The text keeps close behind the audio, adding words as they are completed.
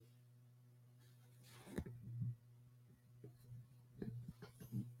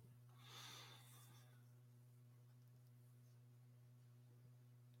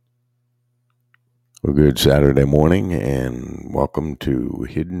Well, good Saturday morning, and welcome to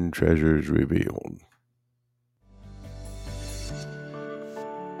Hidden Treasures Revealed.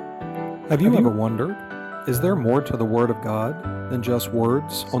 Have you ever wondered, is there more to the Word of God than just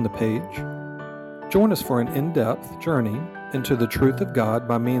words on the page? Join us for an in-depth journey into the truth of God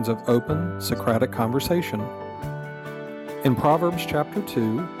by means of open, Socratic conversation. In Proverbs chapter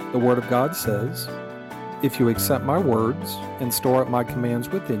 2, the Word of God says, "If you accept my words and store up my commands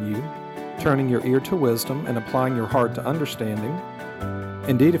within you, turning your ear to wisdom and applying your heart to understanding,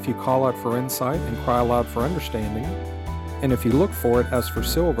 indeed if you call out for insight and cry aloud for understanding, and if you look for it as for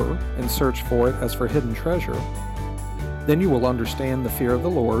silver and search for it as for hidden treasure, then you will understand the fear of the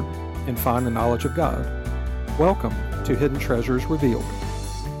Lord and find the knowledge of God." Welcome to Hidden Treasures Revealed.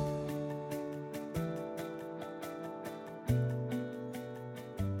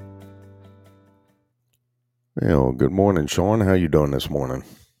 Well, good morning, Sean. How you doing this morning?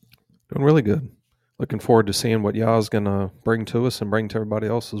 Doing really good. Looking forward to seeing what Yah's going to bring to us and bring to everybody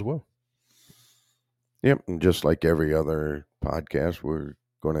else as well. Yep, and just like every other podcast, we're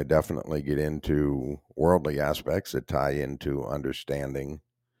going to definitely get into worldly aspects that tie into understanding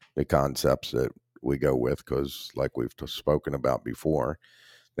the concepts that we go with, because like we've spoken about before,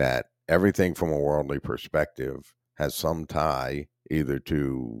 that everything from a worldly perspective has some tie either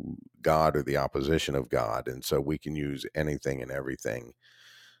to God or the opposition of God. And so we can use anything and everything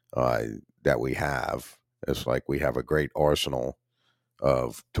that we have. It's like we have a great arsenal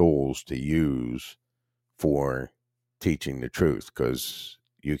of tools to use for teaching the truth, because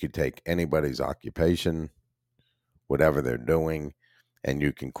you could take anybody's occupation, whatever they're doing, and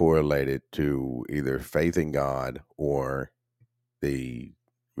you can correlate it to either faith in God or the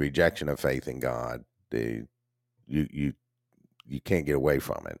rejection of faith in God. You can't get away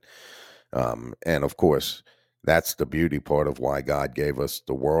from it. And of course, that's the beauty part of why God gave us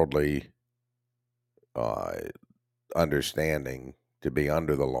the worldly uh, understanding, to be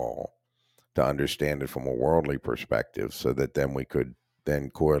under the law, to understand it from a worldly perspective, so that then we could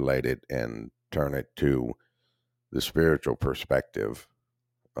then correlate it and turn it to the spiritual perspective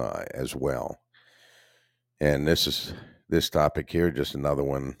as well. And this topic here, just another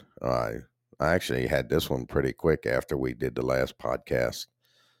one. I actually had this one pretty quick after we did the last podcast.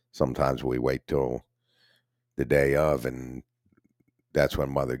 Sometimes we wait till the day of, and that's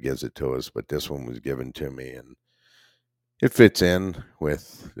when Mother gives it to us. But this one was given to me, and it fits in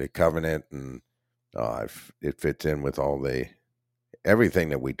with the covenant, and it fits in with everything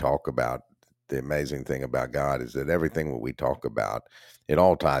that we talk about. The amazing thing about God is that everything that we talk about, it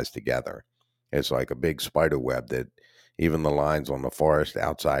all ties together. It's like a big spider web that even the lines on the farthest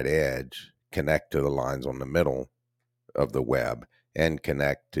outside edge connect to the lines on the middle of the web and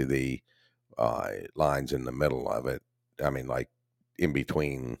connect to the lines in the middle of it. I mean, like in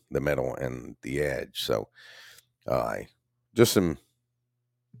between the middle and the edge. So just some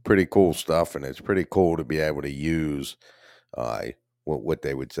pretty cool stuff, and it's pretty cool to be able to use what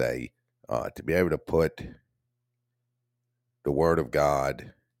they would say, to be able to put the Word of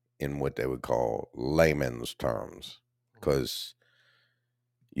God in what they would call layman's terms, because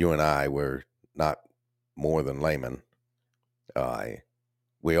you and I were not more than laymen.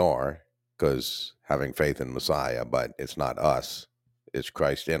 We are, because having faith in Messiah, but it's not us. It's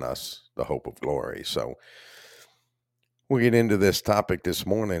Christ in us, the hope of glory. So we'll get into this topic this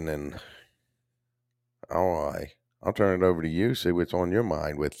morning, and I'll turn it over to you, see what's on your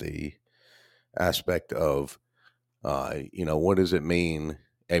mind with the aspect of, what does it mean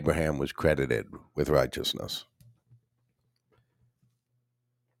Abraham was credited with righteousness?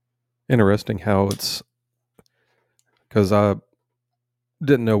 Interesting how it's, because I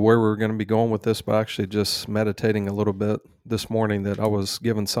didn't know where we were going to be going with this, but actually just meditating a little bit this morning, that I was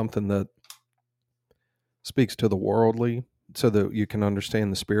given something that speaks to the worldly so that you can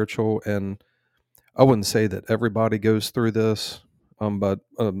understand the spiritual. And I wouldn't say that everybody goes through this, but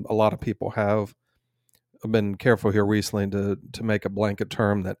a lot of people have. I've been careful here recently to make a blanket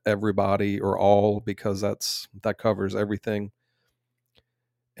term that everybody or all, because that covers everything.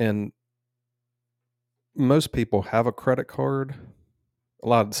 And most people have a credit card.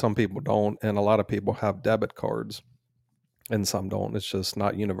 Some people don't, and a lot of people have debit cards, and some don't. It's just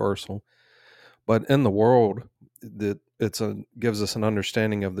not universal. But in the world, gives us an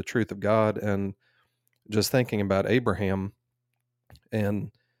understanding of the truth of God. And just thinking about Abraham,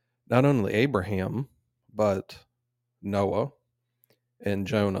 and not only Abraham, but Noah and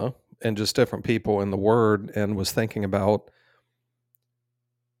Jonah, and just different people in the Word, and was thinking about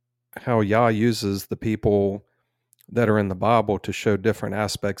how Yah uses the people that are in the Bible to show different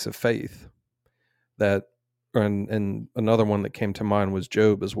aspects of faith. And another one that came to mind was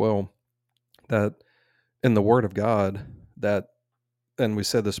Job as well, that in the Word of God that, and we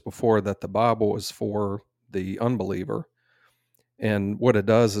said this before, that the Bible is for the unbeliever. And what it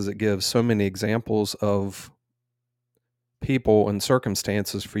does is it gives so many examples of people and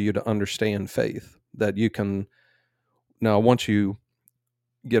circumstances for you to understand faith that you can, now once you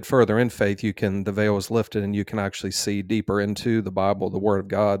get further in faith, the veil is lifted and you can actually see deeper into the Bible, the Word of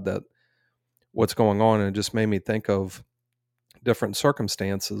God, that what's going on. And it just made me think of different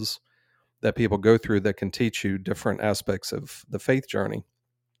circumstances that people go through that can teach you different aspects of the faith journey.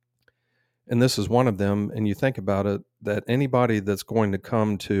 And this is one of them. And you think about it, that anybody that's going to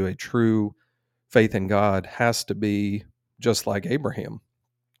come to a true faith in God has to be just like Abraham.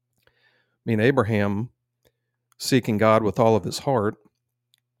 I mean, Abraham seeking God with all of his heart,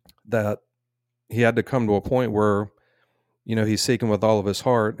 that he had to come to a point where, he's seeking with all of his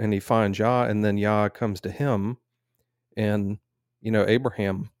heart and he finds Yah, and then Yah comes to him and,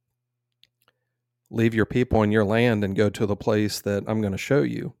 Abraham, leave your people and your land and go to the place that I'm going to show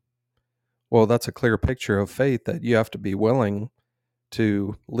you. Well, that's a clear picture of faith, that you have to be willing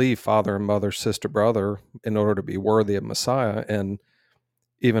to leave father and mother, sister, brother, in order to be worthy of Messiah. And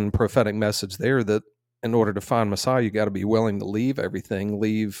even prophetic message there, that in order to find Messiah, you got to be willing to leave everything,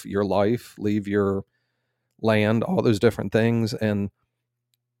 leave your life, leave your land, all those different things. And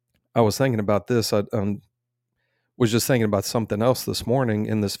I was thinking about this. I was just thinking about something else this morning,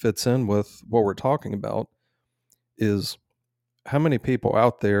 and this fits in with what we're talking about, is how many people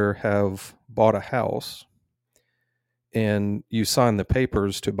out there have bought a house and you sign the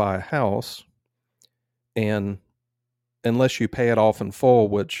papers to buy a house, and unless you pay it off in full,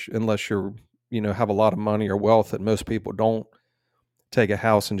 which unless you're, have a lot of money or wealth, that most people don't take a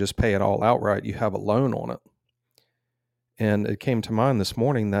house and just pay it all outright, you have a loan on it. And it came to mind this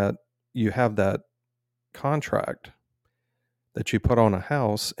morning that you have that contract that you put on a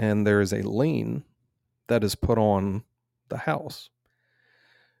house, and there is a lien that is put on the house.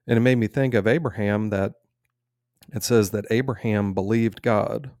 And it made me think of Abraham, that it says that Abraham believed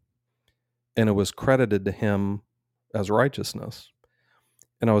God and it was credited to him as righteousness.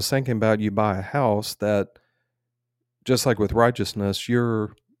 And I was thinking about, you buy a house, that just like with righteousness,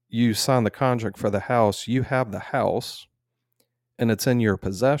 you sign the contract for the house, you have the house and it's in your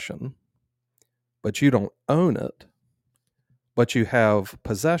possession, but you don't own it, but you have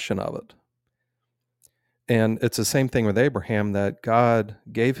possession of it. And it's the same thing with Abraham, that God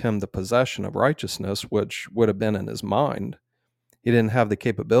gave him the possession of righteousness, which would have been in his mind. He didn't have the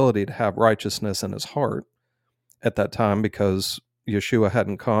capability to have righteousness in his heart at that time, because Yeshua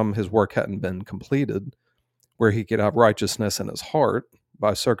hadn't come, his work hadn't been completed, where he could have righteousness in his heart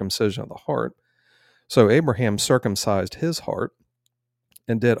by circumcision of the heart. So Abraham circumcised his heart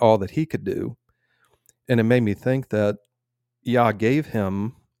and did all that he could do. And it made me think that Yah gave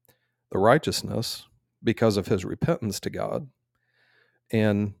him the righteousness because of his repentance to God.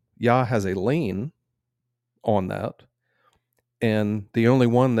 And Yah has a lien on that. And the only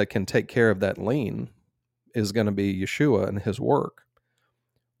one that can take care of that lien is going to be Yeshua and his work.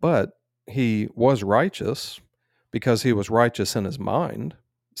 But he was righteous because he was righteous in his mind,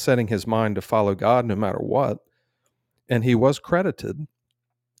 setting his mind to follow God no matter what. And he was credited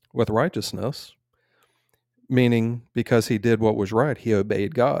with righteousness, meaning because he did what was right, he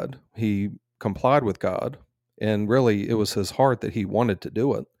obeyed God, he complied with God, and really it was his heart that he wanted to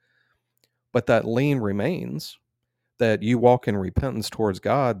do it. But that lien remains, that you walk in repentance towards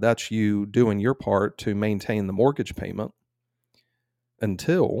God, that's you doing your part to maintain the mortgage payment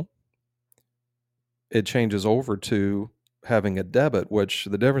until it changes over to having a debit, which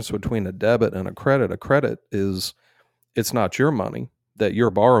the difference between a debit and a credit is it's not your money, that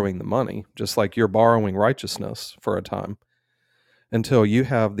you're borrowing the money, just like you're borrowing righteousness for a time, until you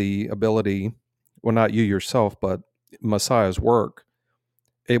have the ability, well, not you yourself, but Messiah's work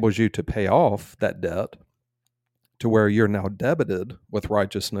enables you to pay off that debt to where you're now debited with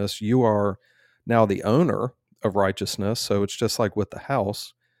righteousness. You are now the owner of righteousness. So it's just like with the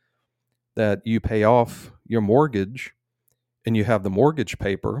house, that you pay off your mortgage and you have the mortgage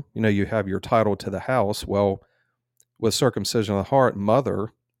paper, you have your title to the house. Well, with circumcision of the heart,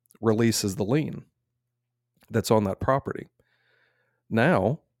 mother releases the lien that's on that property.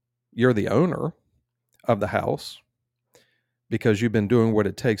 Now you're the owner of the house because you've been doing what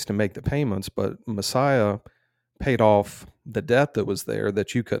it takes to make the payments, but Messiah paid off the debt that was there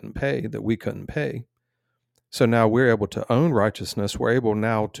that you couldn't pay, that we couldn't pay. So now we're able to own righteousness. We're able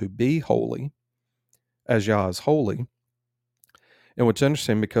now to be holy as Yah is holy. And what's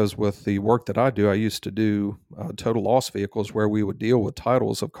interesting, because with the work that I do, I used to do total loss vehicles, where we would deal with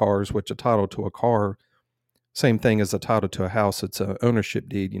titles of cars, which a title to a car, same thing as a title to a house. It's an ownership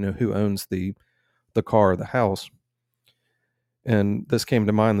deed, who owns the the car or the house. And this came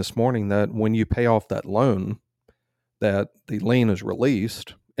to mind this morning, that when you pay off that loan, that the lien is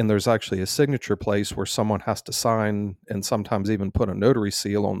released, and there's actually a signature place where someone has to sign and sometimes even put a notary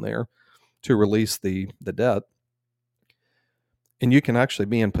seal on there to release the debt. And you can actually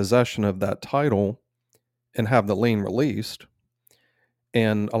be in possession of that title and have the lien released.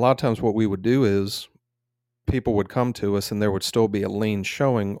 And a lot of times what we would do is people would come to us and there would still be a lien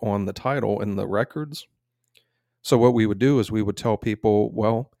showing on the title in the records. So what we would do is we would tell people,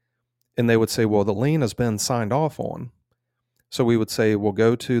 well, and they would say, well, the lien has been signed off on. So we would say, well,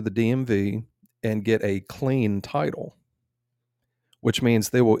 go to the DMV and get a clean title, which means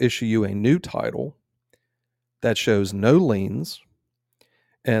they will issue you a new title that shows no liens.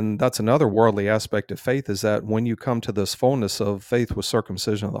 And that's another worldly aspect of faith, is that when you come to this fullness of faith with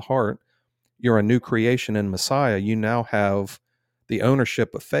circumcision of the heart, you're a new creation in Messiah. You now have the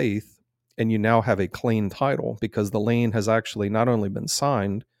ownership of faith, and you now have a clean title, because the lien has actually not only been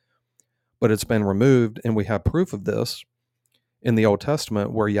signed, but it's been removed. And we have proof of this in the Old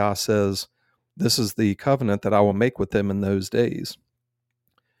Testament, where Yah says, this is the covenant that I will make with them in those days,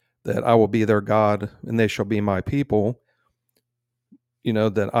 that I will be their God and they shall be my people.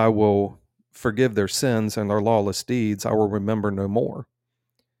 That I will forgive their sins and their lawless deeds I will remember no more.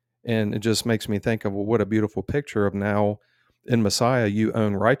 And it just makes me think of, well, what a beautiful picture of now in Messiah, you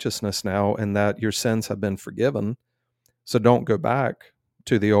own righteousness now, and that your sins have been forgiven. So don't go back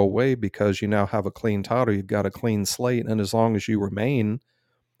to the old way, because you now have a clean title. You've got a clean slate. And as long as you remain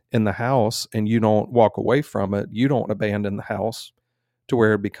in the house and you don't walk away from it, you don't abandon the house to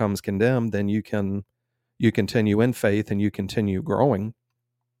where it becomes condemned, then you continue in faith and you continue growing.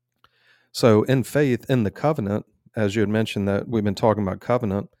 So in faith, in the covenant, as you had mentioned, that we've been talking about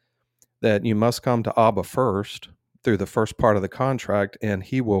covenant, that you must come to Abba first through the first part of the contract, and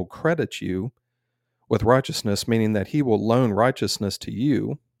he will credit you with righteousness, meaning that he will loan righteousness to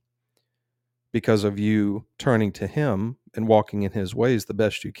you because of you turning to him and walking in his ways the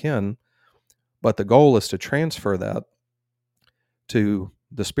best you can. But the goal is to transfer that to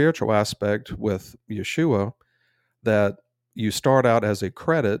the spiritual aspect with Yeshua, that you start out as a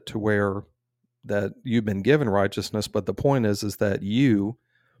credit to where that you've been given righteousness. But the point is that you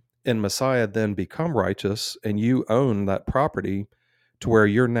in Messiah then become righteous, and you own that property to where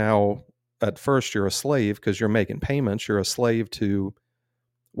you're now, at first you're a slave because you're making payments. You're a slave to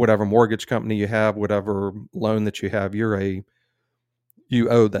whatever mortgage company you have, whatever loan that you have, you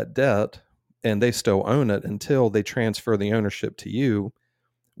owe that debt, and they still own it until they transfer the ownership to you,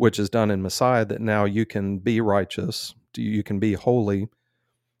 which is done in Messiah, that now you can be righteous, you can be holy,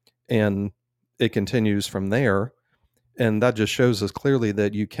 and it continues from there. And that just shows us clearly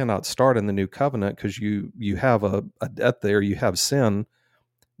that you cannot start in the new covenant, because you have a debt there. You have sin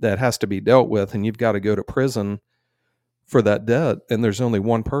that has to be dealt with, and you've got to go to prison for that debt. And there's only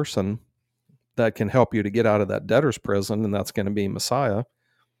one person that can help you to get out of that debtor's prison, and that's going to be Messiah.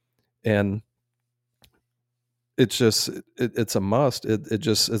 And it's a must. It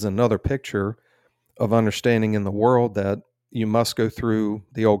just is another picture of understanding in the world that you must go through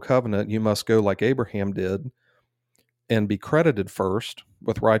the old covenant. You must go like Abraham did and be credited first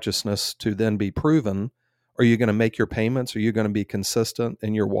with righteousness to then be proven. Are you going to make your payments? Are you going to be consistent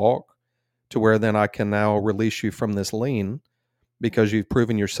in your walk to where then I can now release you from this lien because you've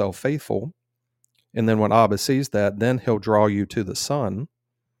proven yourself faithful? And then when Abba sees that, then he'll draw you to the Son.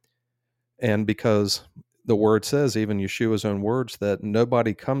 And because the word says, even Yeshua's own words, that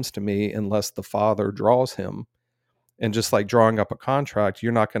nobody comes to me unless the Father draws him. And just like drawing up a contract,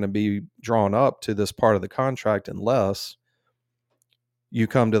 you're not going to be drawn up to this part of the contract unless you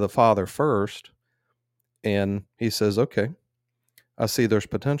come to the Father first. And he says, okay, I see there's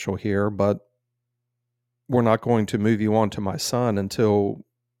potential here, but we're not going to move you on to my Son until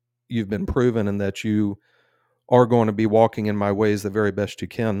you've been proven and that you are going to be walking in my ways the very best you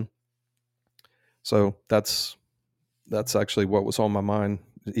can. So that's actually what was on my mind,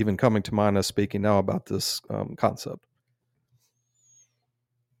 even coming to mind as speaking now about this concept.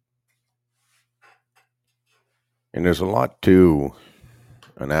 And there's a lot to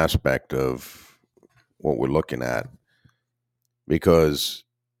an aspect of what we're looking at, because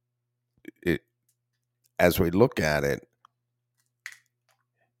as we look at it,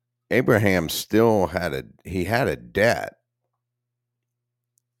 Abraham still had a debt,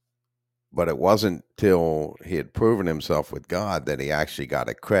 but it wasn't till he had proven himself with God that he actually got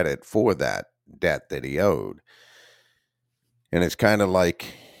a credit for that debt that he owed. And it's kind of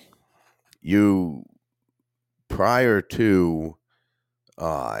like you, prior to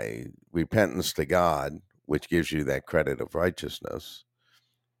repentance to God, which gives you that credit of righteousness,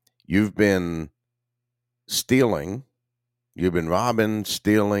 you've been stealing, you've been robbing,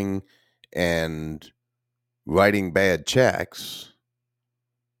 stealing, and writing bad checks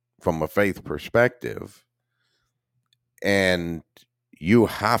from a faith perspective, and you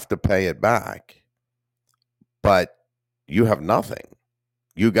have to pay it back, but you have nothing.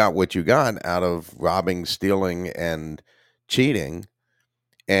 You got what you got out of robbing, stealing, and cheating,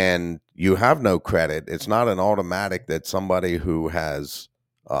 and you have no credit. It's not an automatic that somebody who's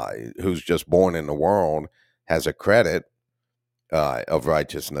just born in the world has a credit of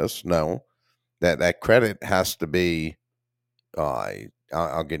righteousness. No, that credit has to be.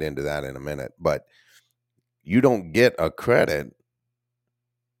 I'll get into that in a minute, but you don't get a credit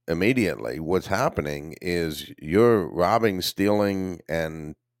immediately. What's happening is you're robbing, stealing,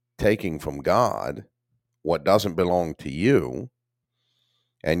 and taking from God what doesn't belong to you,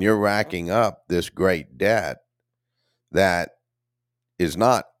 and you're racking up this great debt that is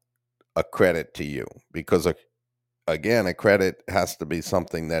not a credit to you, because again, a credit has to be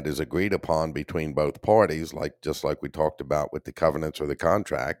something that is agreed upon between both parties, just like we talked about with the covenants or the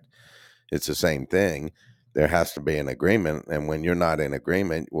contract. It's the same thing. There has to be an agreement, and when you're not in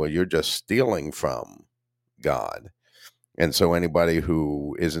agreement, well, you're just stealing from God. And so anybody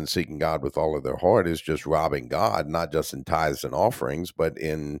who isn't seeking God with all of their heart is just robbing God, not just in tithes and offerings, but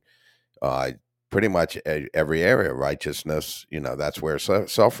in uh, pretty much every area of righteousness. That's where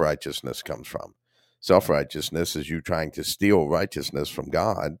self-righteousness comes from. Self-righteousness is you trying to steal righteousness from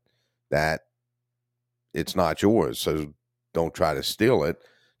God that it's not yours. So don't try to steal it.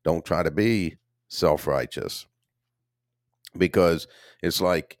 Don't try to be self-righteous, because it's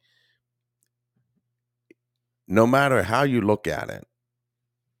like, no matter how you look at it,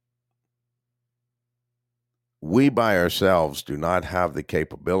 we by ourselves do not have the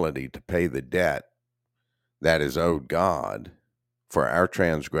capability to pay the debt that is owed God for our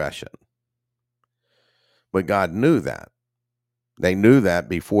transgression. But God knew that. They knew that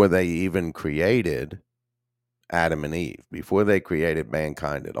before they even created Adam and Eve, before they created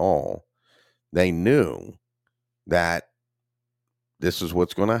mankind at all. They knew that this is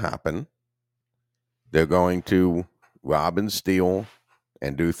what's going to happen. They're going to rob and steal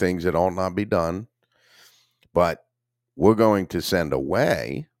and do things that ought not be done. But we're going to send a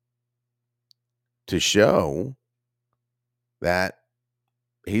way to show that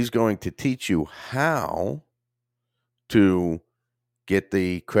he's going to teach you how to get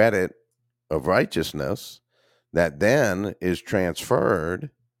the credit of righteousness that then is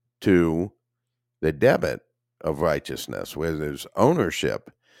transferred to the debit of righteousness, where there's ownership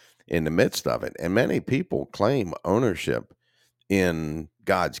in the midst of it. And many people claim ownership in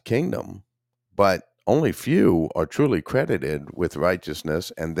God's kingdom, but only few are truly credited with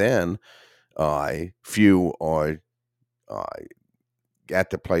righteousness, and then few are uh,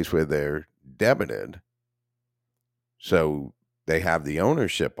 at the place where they're debited. So they have the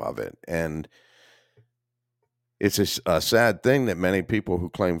ownership of it. And it's a sad thing that many people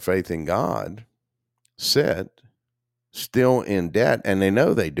who claim faith in God sit still in debt, and they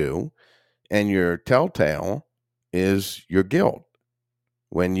know they do. And your telltale is your guilt.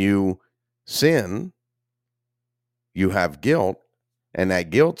 When you sin, you have guilt, and that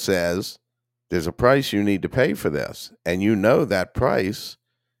guilt says there's a price you need to pay for this. And you know that price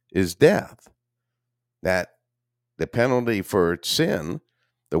is death. That the penalty for sin,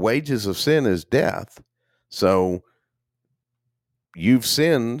 the wages of sin is death. So you've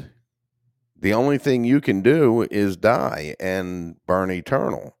sinned. The only thing you can do is die and burn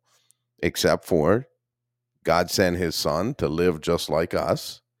eternal, except for God sent his son to live just like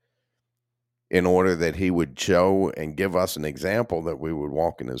us in order that he would show and give us an example that we would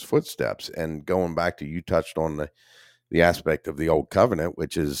walk in his footsteps. And going back to, you touched on the aspect of the old covenant,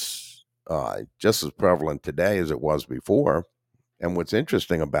 which is just as prevalent today as it was before. And what's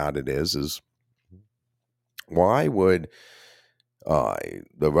interesting about it is why would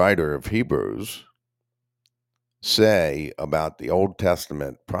the writer of Hebrews say about the Old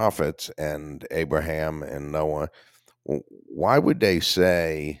Testament prophets and Abraham and Noah? Why would they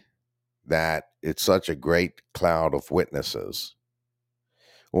say that it's such a great cloud of witnesses?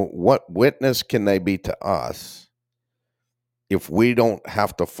 Well, what witness can they be to us if we don't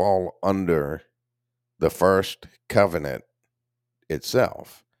have to fall under the first covenant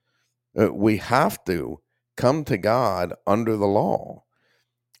itself? We have to come to God under the law.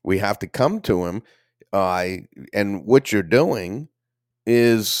 We have to come to him. And what you're doing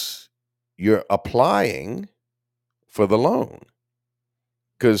is you're applying for the loan.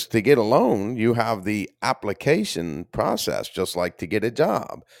 Because to get a loan, you have the application process, just like to get a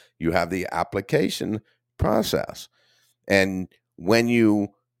job. You have the application process. And when you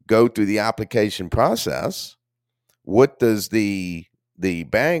go through the application process, what does the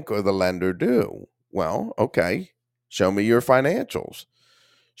bank or the lender do? Well, okay, show me your financials.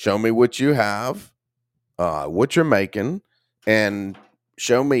 Show me what you have, what you're making, and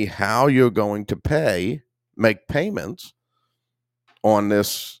show me how you're going to make payments on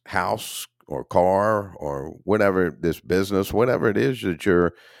this house or car or whatever, this business, whatever it is that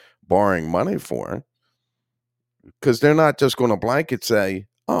you're borrowing money for. Because they're not just going to blanket say,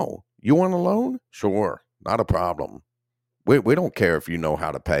 oh, you want a loan? Sure, not a problem. We don't care if you know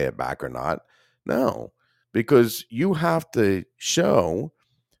how to pay it back or not. No, because you have to show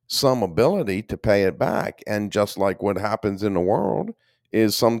some ability to pay it back. And just like what happens in the world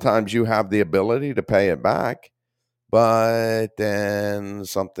is sometimes you have the ability to pay it back, but then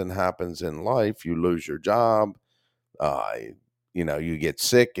something happens in life, you lose your job, uh, you get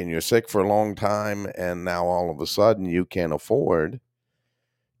sick and you're sick for a long time, and now all of a sudden you can't afford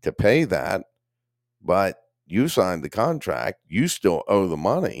to pay that, but you signed the contract, you still owe the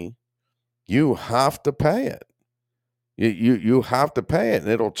money, you have to pay it. You have to pay it,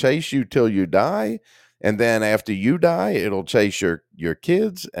 and it'll chase you till you die. And then after you die, it'll chase your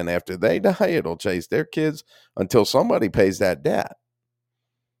kids, and after they die, it'll chase their kids until somebody pays that debt.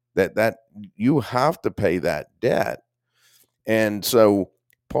 That you have to pay that debt. And so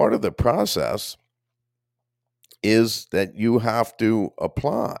part of the process is that you have to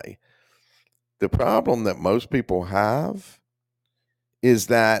apply. The problem that most people have is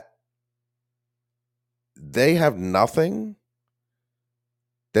that they have nothing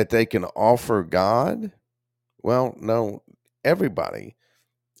that they can offer God. Well, no, everybody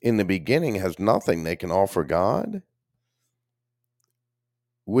in the beginning has nothing they can offer God,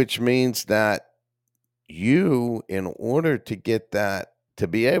 which means that you, in order to get that, to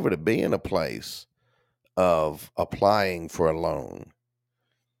be able to be in a place of applying for a loan,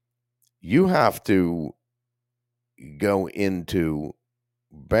 you have to go into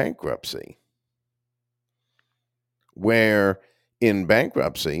bankruptcy, where in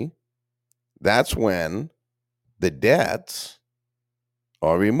bankruptcy, that's when the debts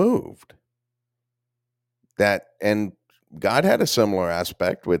are removed. That, and God had a similar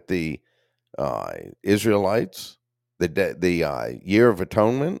aspect with the Israelites, the year of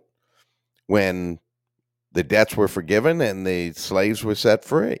atonement, when the debts were forgiven and the slaves were set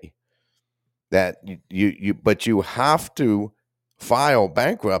free. That but you have to file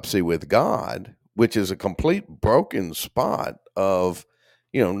bankruptcy with God, which is a complete broken spot of,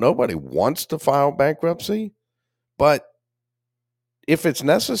 nobody wants to file bankruptcy, but if it's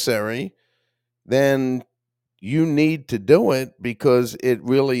necessary, then you need to do it because it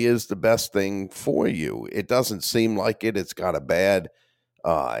really is the best thing for you. It doesn't seem like it. It's got a bad,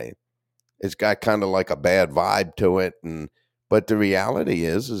 uh, it's got kind of like a bad vibe to it. But the reality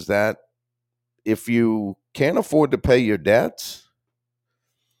is that if you can't afford to pay your debts,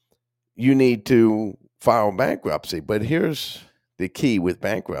 you need to file bankruptcy. But here's the key with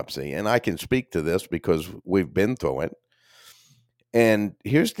bankruptcy, and I can speak to this because we've been through it. And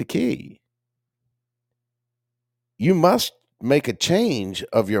here's the key: you must make a change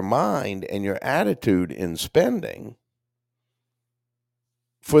of your mind and your attitude in spending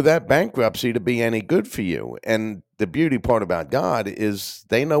for that bankruptcy to be any good for you. And the beauty part about God is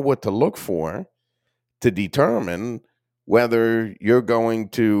they know what to look for to determine whether you're going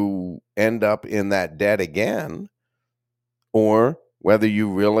to end up in that debt again or whether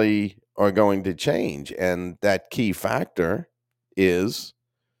you really are going to change. And that key factor is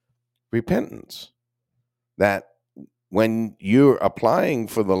repentance. That when you're applying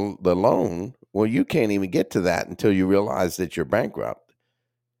for the loan, well, you can't even get to that until you realize that you're bankrupt,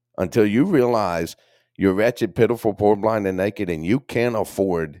 until you realize you're wretched, pitiful, poor, blind, and naked, and you can't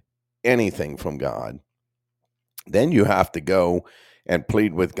afford anything from God. Then you have to go and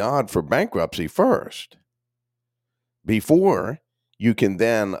plead with God for bankruptcy first before you can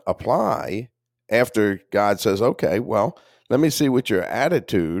then apply after God says, okay, well, let me see what your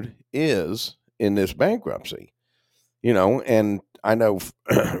attitude is in this bankruptcy. And I know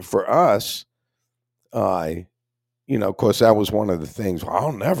for us, of course, that was one of the things. Well,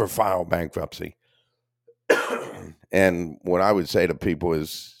 I'll never file bankruptcy. And what I would say to people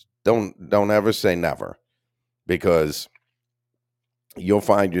is, don't ever say never, because you'll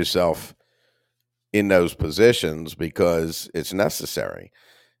find yourself in those positions because it's necessary,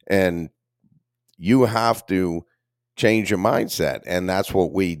 and you have to change your mindset, and that's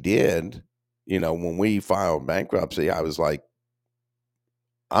what we did. When we filed bankruptcy, I was like,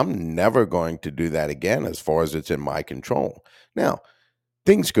 I'm never going to do that again as far as it's in my control. Now,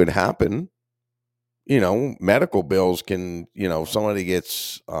 things could happen. medical bills can, if somebody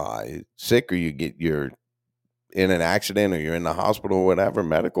gets sick, or you're in an accident, or you're in the hospital or whatever,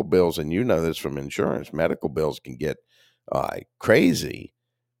 medical bills, and this from insurance, medical bills can get crazy,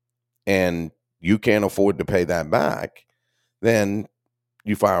 and you can't afford to pay that back. Then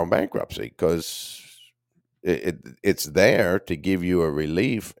you file bankruptcy, because it's there to give you a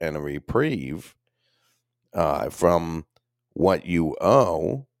relief and a reprieve from what you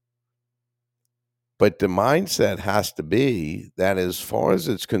owe. But the mindset has to be that, as far as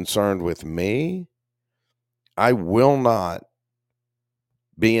it's concerned with me, I will not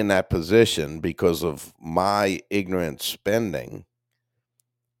be in that position because of my ignorant spending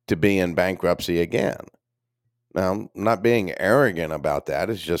to be in bankruptcy again. Now, I'm not being arrogant about that.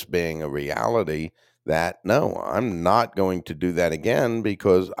 It's just being a reality that, no, I'm not going to do that again,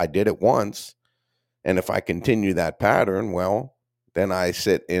 because I did it once. And if I continue that pattern, well, then I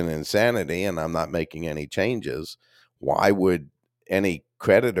sit in insanity and I'm not making any changes. Why would any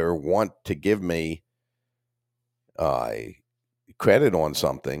creditor want to give me credit on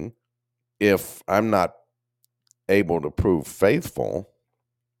something if I'm not able to prove faithful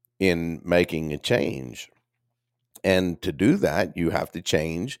in making a change? And to do that, you have to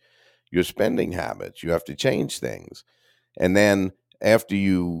change your spending habits. You have to change things. And then after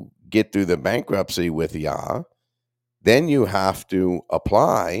you get through the bankruptcy with Yah, then you have to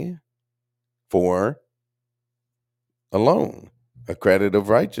apply for a loan, a credit of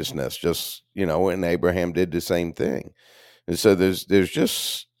righteousness, just, and Abraham did the same thing. And so there's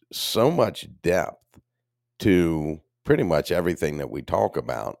just so much depth to pretty much everything that we talk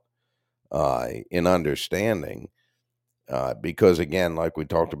about in understanding. Because, again, like we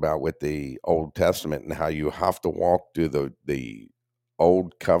talked about with the Old Testament, and how you have to walk through the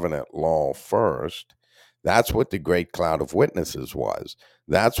Old Covenant law first. That's what the great cloud of witnesses was.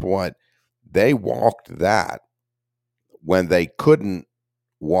 That's what they walked, that when they couldn't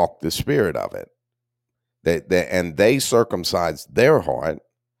walk the spirit of it. And they circumcised their heart.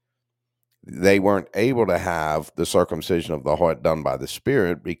 They weren't able to have the circumcision of the heart done by the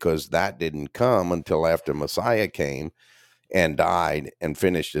Spirit, because that didn't come until after Messiah came and died and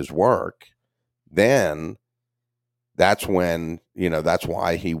finished his work. Then that's when, that's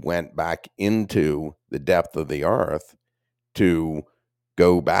why he went back into the depth of the earth, to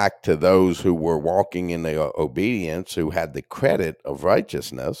go back to those who were walking in the obedience, who had the credit of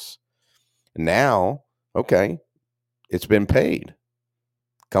righteousness. Now, okay, it's been paid.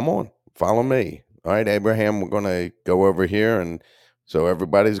 Come on, follow me. All right, Abraham, we're going to go over here. And so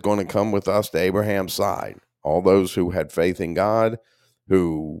everybody's going to come with us to Abraham's side. All those who had faith in God,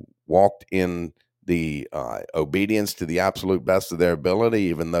 who walked in the obedience to the absolute best of their ability,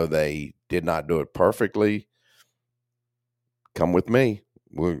 even though they did not do it perfectly, come with me.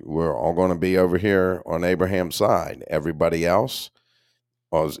 We're all going to be over here on Abraham's side. Everybody else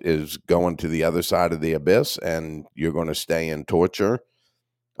is going to the other side of the abyss, and you're going to stay in torture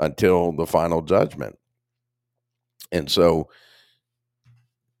until the final judgment. And so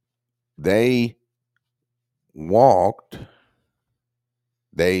they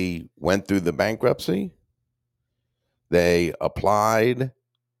went through the bankruptcy. They applied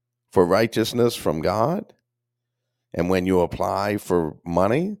for righteousness from God. And when you apply for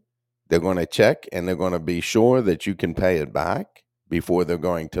money, they're going to check, and they're going to be sure that you can pay it back before they're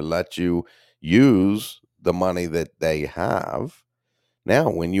going to let you use the money that they have. Now,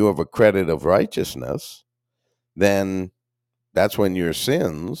 when you have a credit of righteousness, then that's when your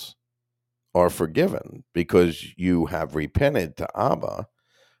sins are forgiven, because you have repented to Abba.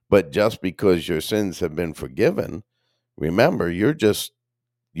 But just because your sins have been forgiven, remember, you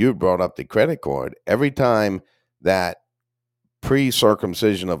brought up the credit card. Every time that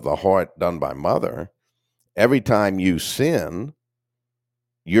pre-circumcision of the heart done by mother, every time you sin,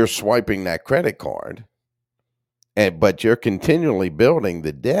 you're swiping that credit card, but you're continually building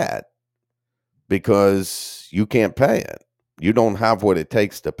the debt because you can't pay it. You don't have what it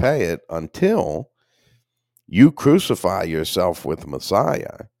takes to pay it until you crucify yourself with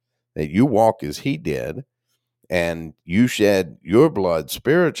Messiah, that you walk as he did, and you shed your blood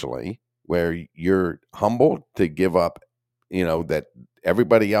spiritually, where you're humbled to give up, that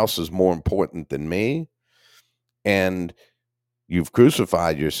everybody else is more important than me, and you've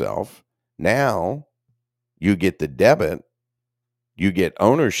crucified yourself. Now you get the debit, you get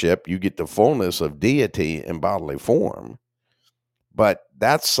ownership, you get the fullness of deity in bodily form. But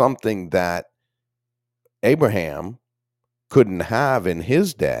that's something that Abraham couldn't have in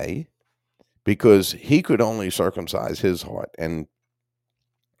his day, because he could only circumcise his heart. And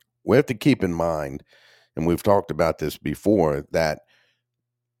we have to keep in mind, and we've talked about this before, that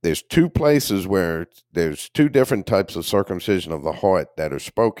there's two places where there's two different types of circumcision of the heart that are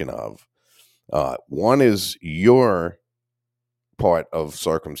spoken of. One is your part of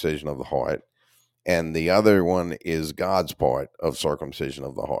circumcision of the heart, and the other one is God's part of circumcision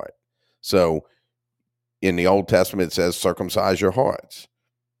of the heart. So in the Old Testament, it says, circumcise your hearts.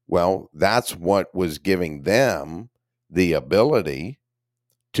 Well, that's what was giving them the ability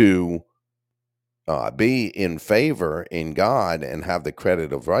to be in favor in God and have the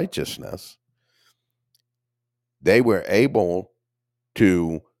credit of righteousness. They were able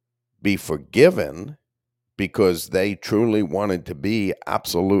to be forgiven because they truly wanted to be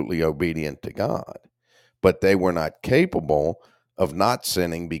absolutely obedient to God. But they were not capable of not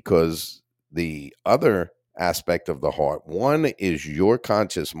sinning because the other aspect of the heart, one is your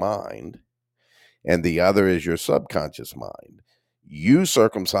conscious mind, and the other is your subconscious mind. You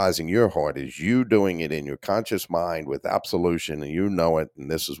circumcising your heart is you doing it in your conscious mind with absolution, and you know it, and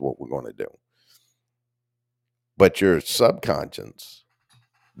this is what we're going to do. But your subconscious,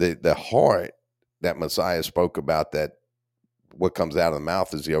 the heart that Messiah spoke about, that what comes out of the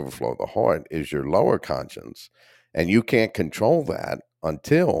mouth is the overflow of the heart, is your lower conscience. And you can't control that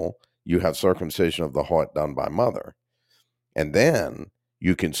until you have circumcision of the heart done by mother. And then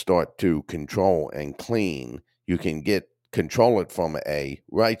you can start to control and clean. You can control it from a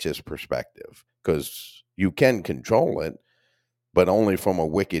righteous perspective, because you can control it, but only from a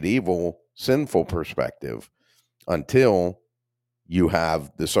wicked, evil, sinful perspective until you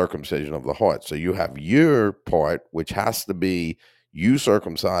have the circumcision of the heart. So you have your part, which has to be, you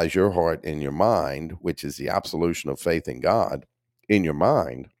circumcise your heart in your mind, which is the absolution of faith in God in your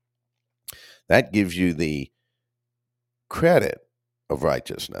mind. That gives you the credit of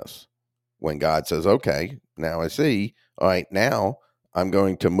righteousness. When God says, okay, now I see, all right, now I'm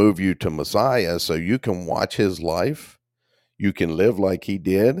going to move you to Messiah so you can watch his life, you can live like he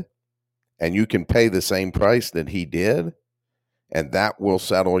did, and you can pay the same price that he did, and that will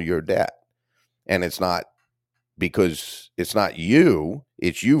settle your debt. And it's not because it's not you,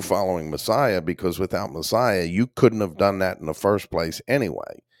 it's you following Messiah, because without Messiah, you couldn't have done that in the first place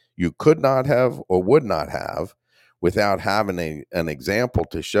anyway. You could not have or would not have without having an example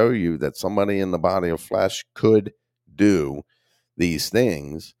to show you that somebody in the body of flesh could do these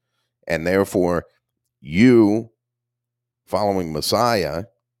things. And therefore, you following Messiah,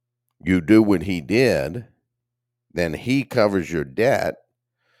 you do what he did, then he covers your debt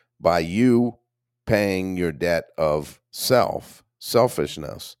by you paying your debt of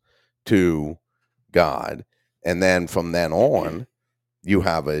selfishness to God. And then from then on, you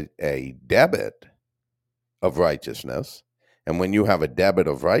have a debit of righteousness. And when you have a debit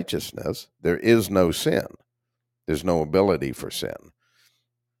of righteousness, there is no sin. There's no ability for sin.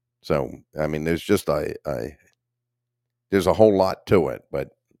 So, I mean, there's just there's a whole lot to it, but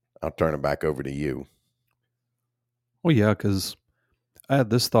I'll turn it back over to you. Well, yeah, because I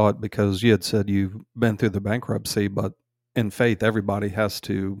had this thought because you had said you've been through the bankruptcy, but in faith, everybody has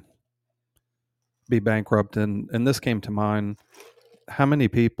to be bankrupt. And this came to mind. How many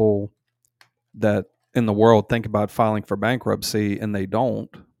people that in the world think about filing for bankruptcy and they don't?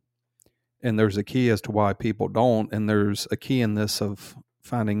 And there's a key as to why people don't. And there's a key in this of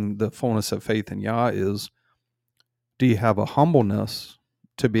finding the fullness of faith in Yah is, do you have a humbleness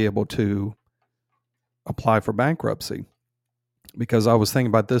to be able to apply for bankruptcy? Because I was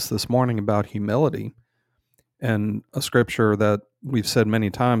thinking about this morning about humility, and a scripture that we've said many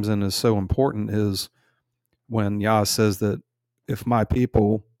times and is so important is when Yah says that if my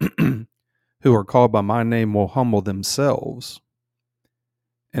people who are called by my name will humble themselves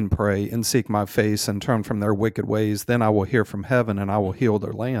and pray and seek my face and turn from their wicked ways, then I will hear from heaven and I will heal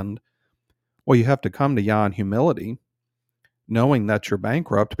their land. Well, you have to come to Yah in humility, knowing that you're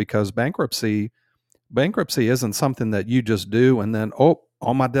bankrupt, because bankruptcy isn't something that you just do and then, oh,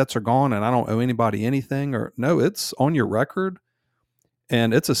 all my debts are gone and I don't owe anybody anything. Or no, it's on your record.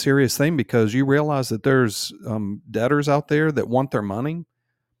 And it's a serious thing because you realize that there's debtors out there that want their money,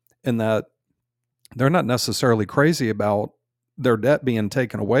 and that they're not necessarily crazy about their debt being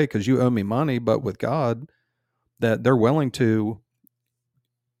taken away because you owe me money. But with God, that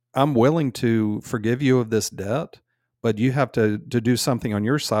I'm willing to forgive you of this debt, but you have to do something on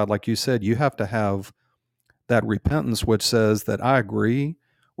your side. Like you said, you have to have that repentance, which says that I agree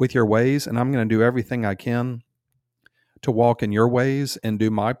with your ways and I'm going to do everything I can to walk in your ways and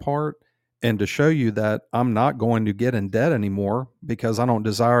do my part, and to show you that I'm not going to get in debt anymore, because I don't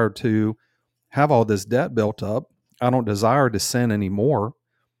desire to have all this debt built up. I don't desire to sin anymore.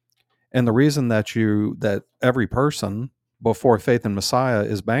 And the reason that every person before faith in Messiah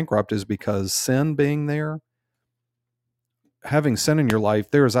is bankrupt is because sin being there having sin in your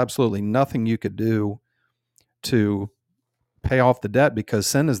life, there is absolutely nothing you could do to pay off the debt, because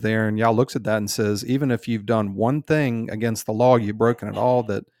sin is there. And Yah looks at that and says, even if you've done one thing against the law, you've broken it all,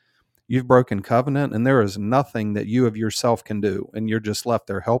 that you've broken covenant, and there is nothing that you of yourself can do. And you're just left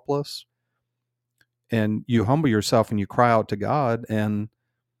there helpless. And you humble yourself and you cry out to God, and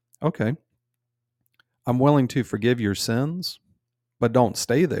okay, I'm willing to forgive your sins, but don't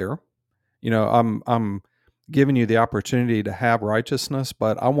stay there. I'm giving you the opportunity to have righteousness,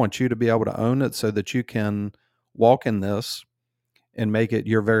 but I want you to be able to own it so that you can walk in this and make it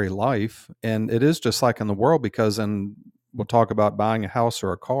your very life. And it is just like in the world, because we'll talk about buying a house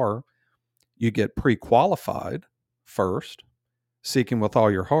or a car, you get pre-qualified first, seeking with all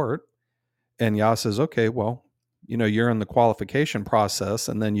your heart. And Yah says, okay, well, you're in the qualification process,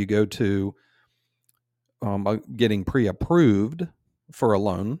 and then you go to getting pre-approved for a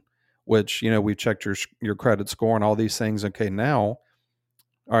loan, which, we've checked your credit score and all these things. Okay, now,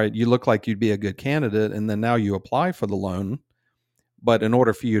 all right, you look like you'd be a good candidate, and then now you apply for the loan. But in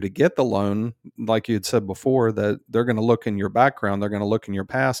order for you to get the loan, like you had said before, that they're going to look in your background, they're going to look in your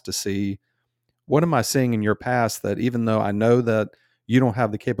past to see, what am I seeing in your past that, even though I know that you don't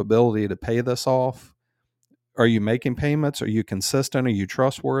have the capability to pay this off, are you making payments? Are you consistent? Are you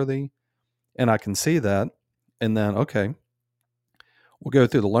trustworthy? And I can see that. And then, okay, we'll go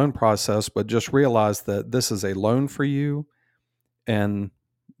through the loan process, but just realize that this is a loan for you, and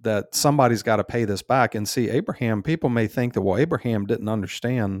that somebody's got to pay this back. And see, Abraham, people may think that, well, Abraham didn't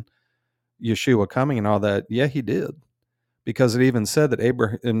understand Yeshua coming and all that. Yeah, he did. Because it even said that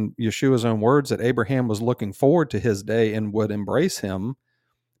Abraham, in Yeshua's own words, that Abraham was looking forward to his day and would embrace him,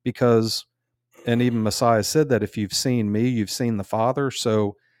 because, and even Messiah said that if you've seen me, you've seen the Father.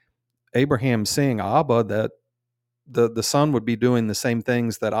 So Abraham seeing Abba, that the son would be doing the same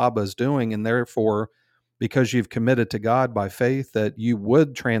things that Abba is doing, and therefore, because you've committed to God by faith, that you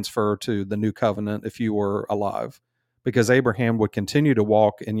would transfer to the new covenant if you were alive, because Abraham would continue to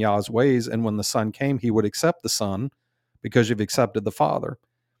walk in Yah's ways, and when the son came, he would accept the son because you've accepted the Father.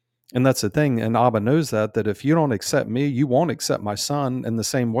 And that's the thing, and Abba knows that if you don't accept me, you won't accept my son. In the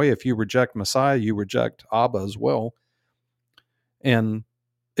same way, if you reject Messiah, you reject Abba as well. And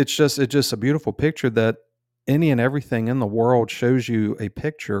it's just a beautiful picture that any and everything in the world shows you a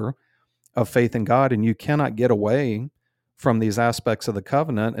picture of faith in God, and you cannot get away from these aspects of the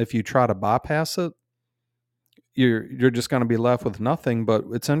covenant. If you try to bypass it, you're just going to be left with nothing. But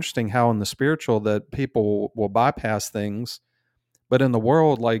it's interesting how in the spiritual that people will bypass things, but in the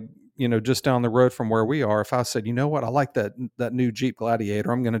world, like, just down the road from where we are, if I said, you know what, I like that new Jeep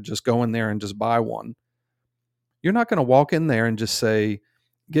Gladiator, I'm going to just go in there and just buy one. You're not going to walk in there and just say,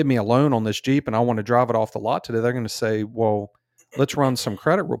 give me a loan on this Jeep and I want to drive it off the lot today. They're going to say, well, let's run some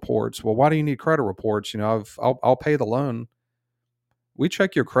credit reports. Well, why do you need credit reports? I'll pay the loan. We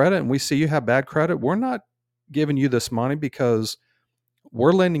check your credit and we see you have bad credit. We're not giving you this money because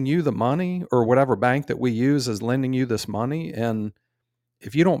we're lending you the money, or whatever bank that we use is lending you this money. And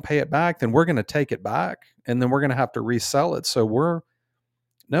if you don't pay it back, then we're going to take it back, and then we're going to have to resell it. So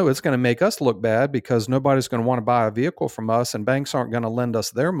it's going to make us look bad, because nobody's going to want to buy a vehicle from us, and banks aren't going to lend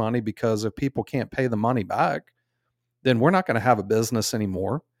us their money, because if people can't pay the money back, then we're not going to have a business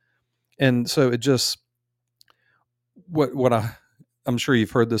anymore. And so it just, I'm sure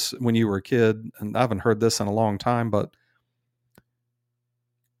you've heard this when you were a kid, and I haven't heard this in a long time, but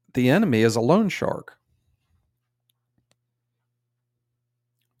the enemy is a loan shark.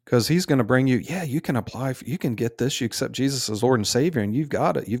 Because he's going to bring you, yeah, you can apply, you can get this, you accept Jesus as Lord and Savior, and you've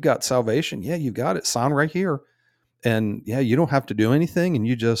got it. You've got salvation. Yeah, you've got it. Sign right here. And yeah, you don't have to do anything, and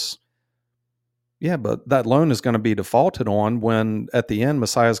you just, yeah, but that loan is going to be defaulted on when at the end,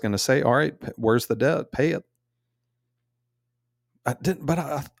 Messiah is going to say, all right, where's the debt? Pay it. I didn't, but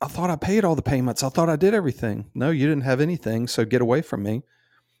I thought I paid all the payments. I thought I did everything. No, you didn't have anything. So get away from me.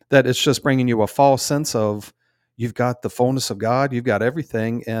 That it's just bringing you a false sense of, you've got the fullness of God, you've got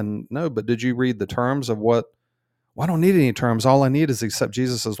everything. And no, but did you read the terms of what? Well, I don't need any terms. All I need is accept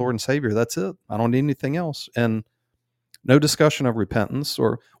Jesus as Lord and Savior. That's it. I don't need anything else. And no discussion of repentance,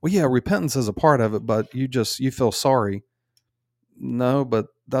 or, well, yeah, repentance is a part of it, but you feel sorry. No, but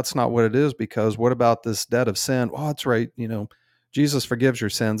that's not what it is, because what about this debt of sin? Oh, that's right. Jesus forgives your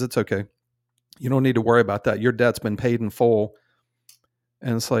sins. It's okay. You don't need to worry about that. Your debt's been paid in full.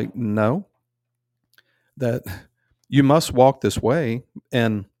 And it's like, no, that you must walk this way.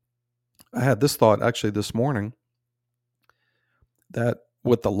 And I had this thought actually this morning, that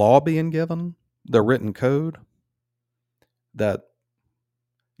with the law being given, the written code, that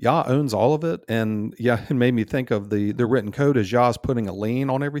Yah owns all of it. And yeah, it made me think of the written code as Yah's putting a lien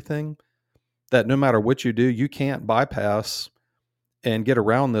on everything. that no matter what you do, you can't bypass and get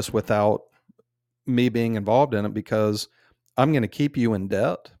around this without me being involved in it, because I'm going to keep you in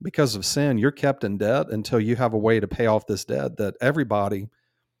debt because of sin. You're kept in debt until you have a way to pay off this debt. That everybody,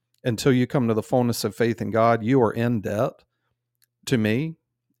 until you come to the fullness of faith in God, you are in debt to me,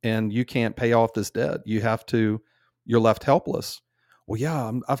 and you can't pay off this debt. You're left helpless. Well,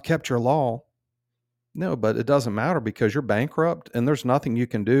 yeah, I've kept your law. No, but it doesn't matter because you're bankrupt and there's nothing you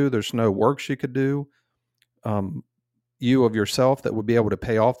can do. There's no works you could do. Um, you of yourself that would be able to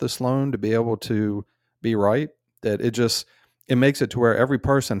pay off this loan, to be able to be right. That it makes it to where every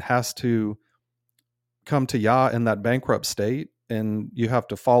person has to come to Yah in that bankrupt state, and you have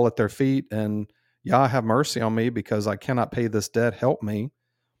to fall at their feet and, Yah, have mercy on me because I cannot pay this debt. Help me.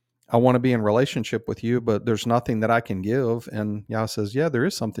 I want to be in relationship with you, but there's nothing that I can give. And Yah says, yeah, there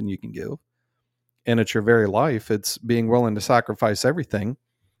is something you can give. And it's your very life. It's being willing to sacrifice everything.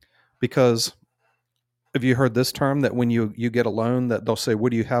 Because have you heard this term that when you get a loan, that they'll say,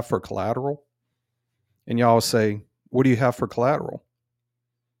 what do you have for collateral? And y'all say, what do you have for collateral?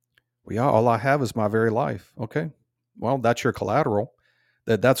 Well, yeah, all I have is my very life. Okay. Well, that's your collateral.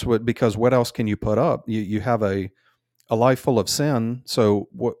 That's what, because what else can you put up? You have a life full of sin. So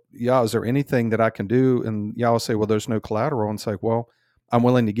what, yeah, is there anything that I can do? And y'all say, well, there's no collateral. And it's like, well, I'm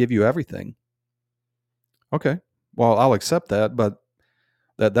willing to give you everything. Okay. Well, I'll accept that, but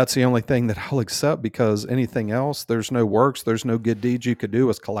that's the only thing that I'll accept, because anything else, there's no works, there's no good deeds you could do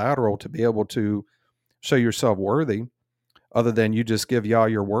as collateral to be able to show yourself worthy, other than you just give Yah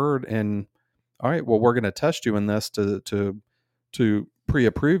your word and, all right, well, we're going to test you in this to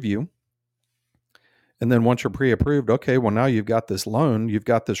pre-approve you. And then once you're pre-approved, okay, well, now you've got this loan, you've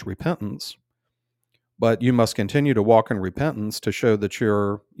got this repentance, but you must continue to walk in repentance to show that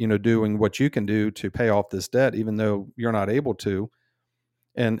you're, doing what you can do to pay off this debt, even though you're not able to.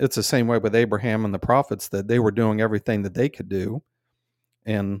 And it's the same way with Abraham and the prophets, that they were doing everything that they could do.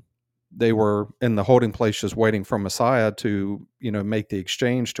 And they were in the holding place just waiting for Messiah to, make the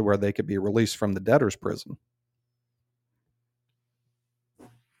exchange to where they could be released from the debtor's prison.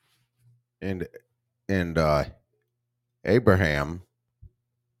 And Abraham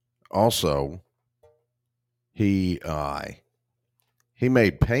also, he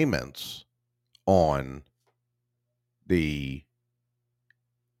made payments on the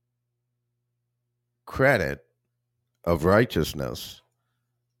credit of righteousness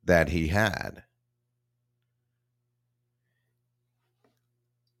that he had.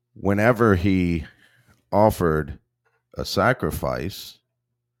 Whenever he offered a sacrifice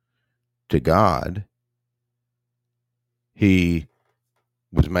to God, he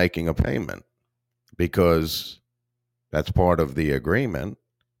was making a payment, because that's part of the agreement,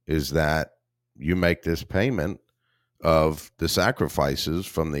 is that you make this payment of the sacrifices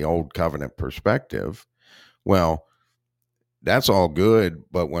from the old covenant perspective. Well, that's all good,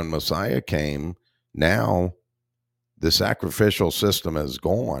 but when Messiah came, now the sacrificial system is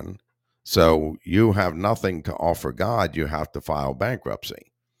gone. So you have nothing to offer God. You have to file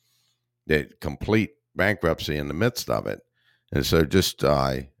bankruptcy, the complete bankruptcy in the midst of it. And so just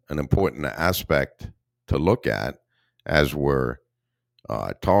an important aspect to look at as we're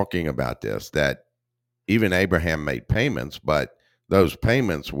talking about this, that even Abraham made payments, but those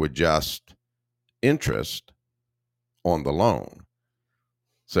payments were just interest on the loan.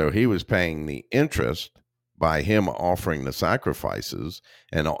 So he was paying the interest by him offering the sacrifices,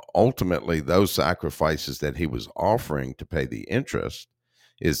 and ultimately those sacrifices that he was offering to pay the interest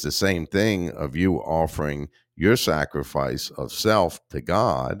is the same thing of you offering your sacrifice of self to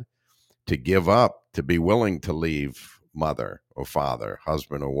God, to give up, to be willing to leave mother or father,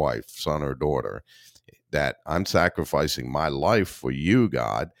 husband or wife, son or daughter, that I'm sacrificing my life for you,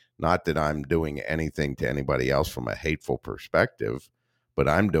 God. Not that I'm doing anything to anybody else from a hateful perspective, but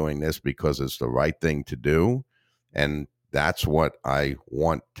I'm doing this because it's the right thing to do. And that's what I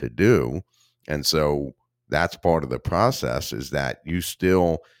want to do. And so that's part of the process, is that you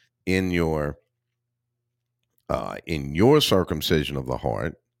still in your circumcision of the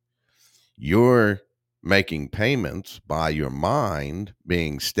heart, you're making payments by your mind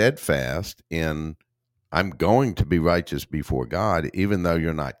being steadfast in, I'm going to be righteous before God, even though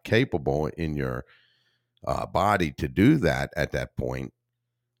you're not capable in your body to do that at that point.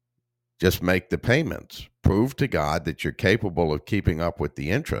 Just make the payments. Prove to God that you're capable of keeping up with the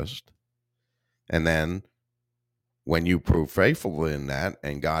interest. And then when you prove faithful in that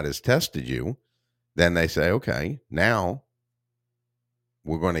and God has tested you, then they say, okay, now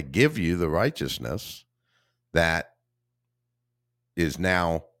we're going to give you the righteousness that is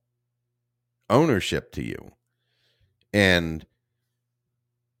now ownership to you. And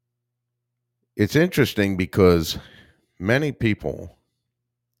it's interesting because many people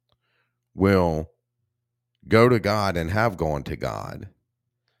will go to God and have gone to God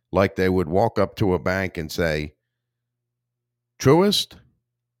like they would walk up to a bank and say, Truist,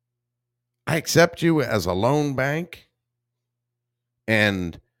 I accept you as a loan bank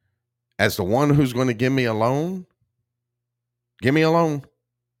and as the one who's going to give me a loan. Give me a loan.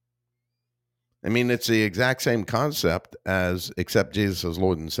 I mean, it's the exact same concept as accept Jesus as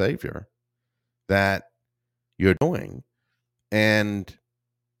Lord and Savior that you're doing. And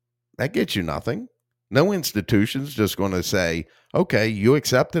that gets you nothing. No institution's just going to say, okay, you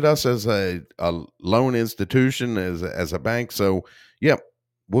accepted us as a loan institution, as a bank. So, yep,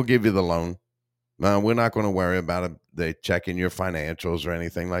 we'll give you the loan. We're not going to worry about they checking your financials or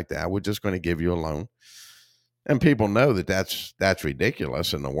anything like that. We're just going to give you a loan. And people know that that's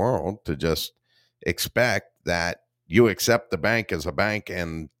ridiculous in the world to just expect that you accept the bank as a bank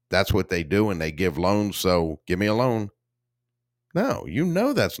and that's what they do and they give loans. So give me a loan. No, you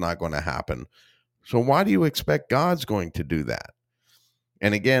know that's not going to happen. So why do you expect God's going to do that?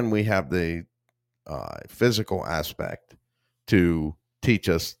 And again, we have the physical aspect to teach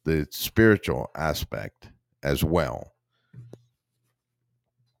us the spiritual aspect as well.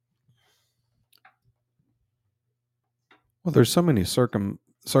 Well, there's so many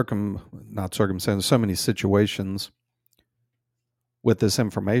not circumstances, so many situations with this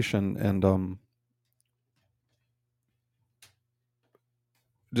information, and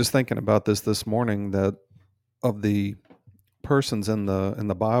just thinking about this morning, that of the persons in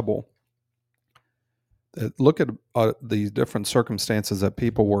the Bible, that look at the different circumstances that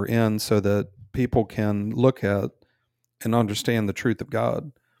people were in, so that people can look at and understand the truth of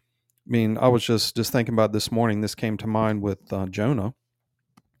God. I mean, I was just thinking about this morning. This came to mind with Jonah.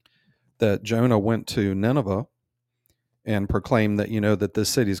 That Jonah went to Nineveh and proclaimed that that this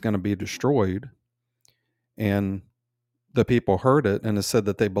city is going to be destroyed, and the people heard it, and it said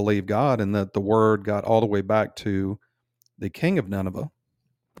that they believed God, and that the word got all the way back to the king of Nineveh,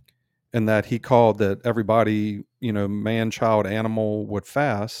 and that he called that everybody, man, child, animal, would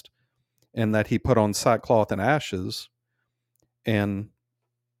fast, and that he put on sackcloth and ashes and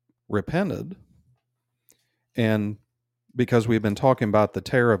repented. And because we've been talking about the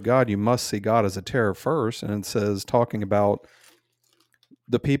terror of God, you must see God as a terror first. And it says, talking about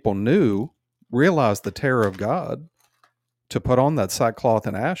the people realized the terror of God, to put on that sackcloth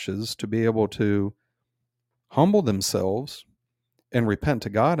and ashes, to be able to humble themselves and repent to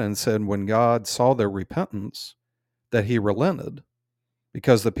God. And said when God saw their repentance, that he relented,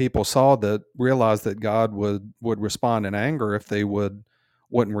 because the people realized that God would respond in anger if they wouldn't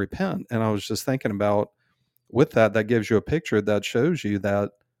repent. And I was just thinking about, with that gives you a picture that shows you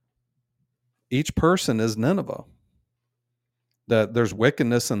that each person is Nineveh, that there's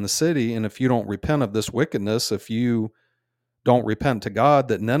wickedness in the city. And if you don't repent of this wickedness, if you don't repent to God,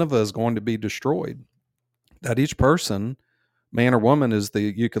 that Nineveh is going to be destroyed. That each person, man or woman,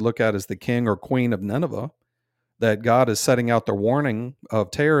 you could look at as the king or queen of Nineveh, that God is setting out the warning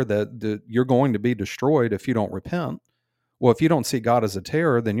of terror, that you're going to be destroyed if you don't repent. Well, if you don't see God as a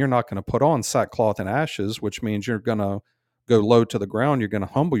terror, then you're not going to put on sackcloth and ashes, which means you're going to go low to the ground. You're going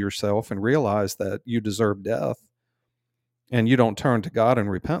to humble yourself and realize that you deserve death, and you don't turn to God in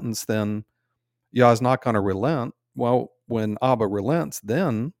repentance, then Yah's not going to relent. Well, when Abba relents,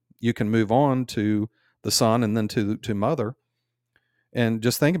 then you can move on to the son, and then to mother. And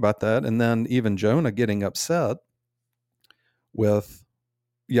just think about that. And then even Jonah getting upset with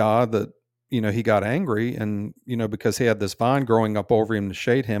Yah, that he got angry, and because he had this vine growing up over him to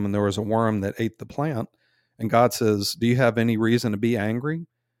shade him, and there was a worm that ate the plant. And God says, do you have any reason to be angry?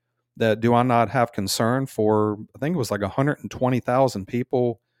 That do I not have concern for, I think it was like 120,000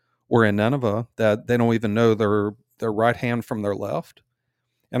 people were in Nineveh, that they don't even know their right hand from their left.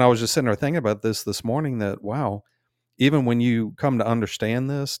 And I was just sitting there thinking about this morning, that wow, even when you come to understand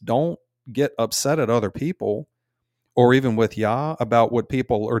this, don't get upset at other people, or even with Yah, about what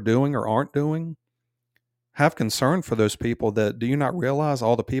people are doing or aren't doing. Have concern for those people. That do you not realize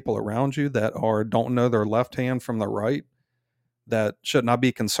all the people around you that don't know their left hand from their right, that should not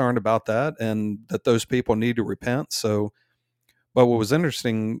be concerned about that, and that those people need to repent? So, but what was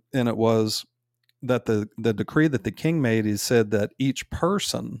interesting in it was that the decree that the king made, he said that each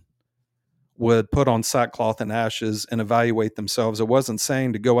person would put on sackcloth and ashes and evaluate themselves. It wasn't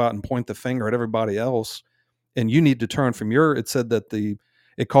saying to go out and point the finger at everybody else and you need to turn from it said that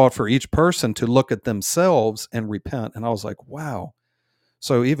it called for each person to look at themselves and repent. And I was like, wow.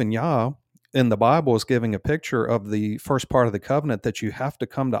 So even Yah in the Bible is giving a picture of the first part of the covenant, that you have to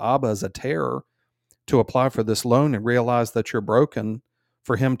come to Abba as a terror to apply for this loan and realize that you're broken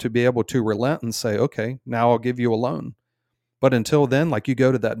for him to be able to relent and say, okay, now I'll give you a loan. But until then, like, you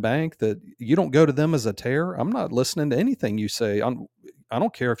go to that bank, that you don't go to them as a terror. I'm not listening to anything you say. I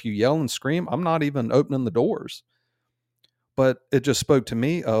don't care if you yell and scream. I'm not even opening the doors. But it just spoke to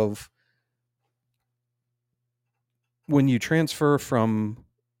me of when you transfer from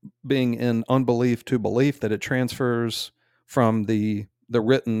being in unbelief to belief, that it transfers from the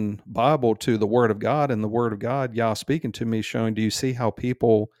written Bible to the Word of God, and the Word of God, Yah speaking to me, showing, do you see how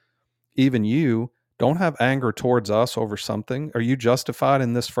people, even you, don't have anger towards us over something? Are you justified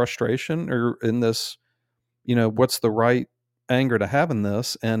in this frustration, or in this, what's the right anger to have in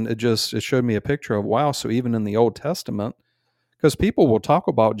this? And it showed me a picture of, wow, so even in the Old Testament, because people will talk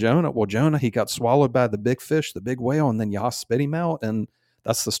about Jonah. Well, Jonah, he got swallowed by the big fish, the big whale, and then Yah spit him out. And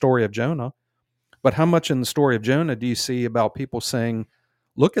that's the story of Jonah. But how much in the story of Jonah do you see about people saying,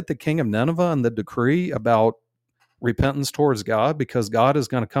 look at the king of Nineveh and the decree about repentance towards God, because God is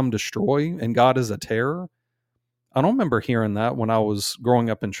going to come destroy and God is a terror? I don't remember hearing that when I was growing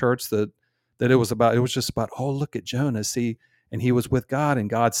up in church, that it was just about, oh, look at Jonah, see, and he was with God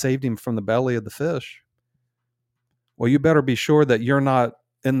and God saved him from the belly of the fish. Well, you better be sure that you're not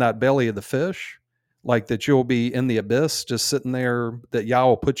in that belly of the fish, like that you'll be in the abyss, just sitting there, that Yah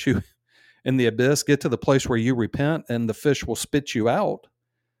will put you in the abyss, get to the place where you repent and the fish will spit you out.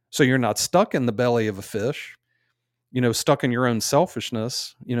 So you're not stuck in the belly of a fish, stuck in your own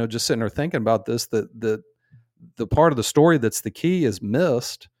selfishness, just sitting there thinking about this, that the part of the story that's the key is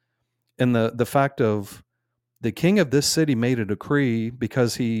missed. And the fact of, the king of this city made a decree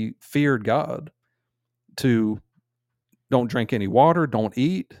because he feared God, to don't drink any water, don't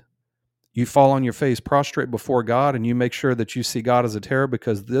eat. You fall on your face prostrate before God, and you make sure that you see God as a terror,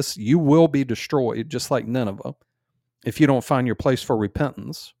 because you will be destroyed, just like Nineveh, if you don't find your place for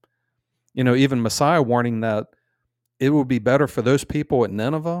repentance. Even Messiah warning that it would be better for those people at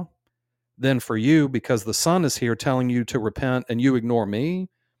Nineveh than for you, because the Son is here telling you to repent and you ignore me.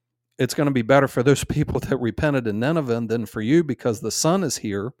 It's going to be better for those people that repented in Nineveh than for you, because the Son is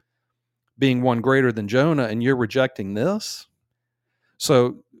here being one greater than Jonah and you're rejecting this.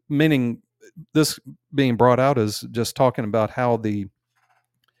 So, meaning, this being brought out is just talking about how the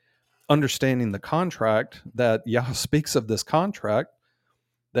understanding the contract, that Yah speaks of this contract,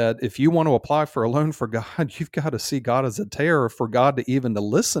 that if you want to apply for a loan for God, you've got to see God as a terror for God to even to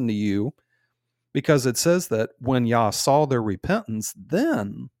listen to you, because it says that when Yah saw their repentance,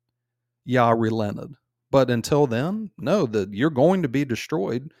 then Yah relented. But until then, no, that you're going to be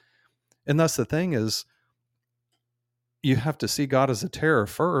destroyed. And that's the thing, is you have to see God as a terror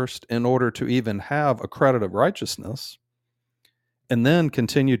first in order to even have a credit of righteousness, and then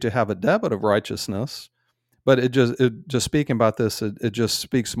continue to have a debit of righteousness. But it just speaking about this, it just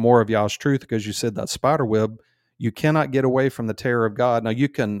speaks more of Yah's truth, because you said that spider web, you cannot get away from the terror of God. Now, you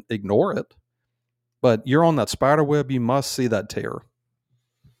can ignore it, but you're on that spider web, you must see that terror.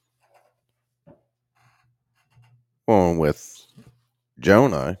 Well, with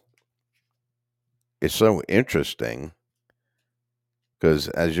Jonah, it's so interesting because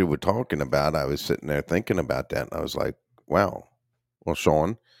as you were talking about, I was sitting there thinking about that, and I was like, wow. Well,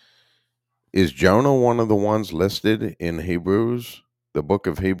 Sean, is Jonah one of the ones listed in Hebrews, the book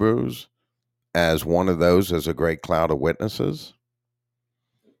of Hebrews, as one of those, as a great cloud of witnesses?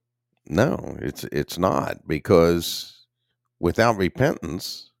 No, it's not, because without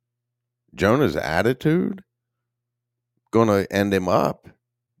repentance, Jonah's attitude going to end him up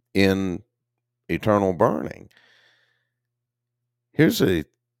in eternal burning. Here's a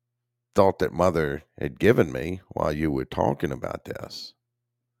thought that Mother had given me while you were talking about this,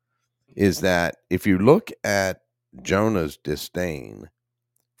 is that if you look at Jonah's disdain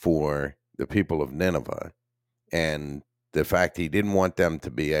for the people of Nineveh, and the fact he didn't want them to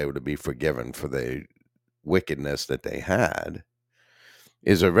be able to be forgiven for the wickedness that they had,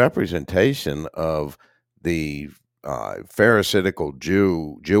 is a representation of the Pharisaical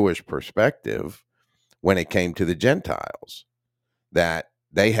Jewish perspective when it came to the Gentiles, that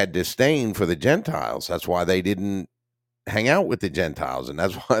they had disdain for the Gentiles. That's why they didn't hang out with the Gentiles, and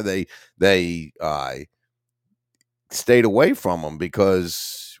that's why they stayed away from them,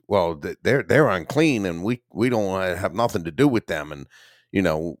 because, well, they're unclean, and we don't have nothing to do with them, and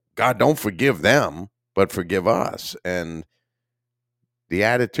God don't forgive them, but forgive us. And the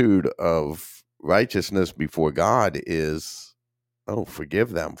attitude of righteousness before God is, oh,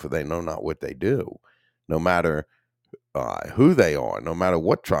 forgive them, for they know not what they do. No matter who they are, no matter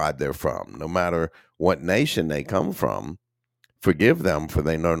what tribe they're from, no matter what nation they come from, forgive them, for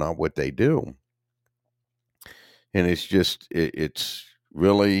they know not what they do. And it's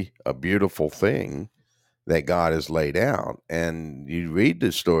really a beautiful thing that God has laid out. And you read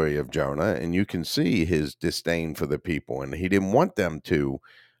the story of Jonah, and you can see his disdain for the people, and he didn't want them to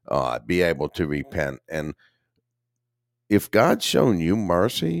be able to repent. And if God's shown you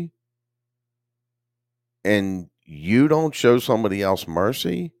mercy and you don't show somebody else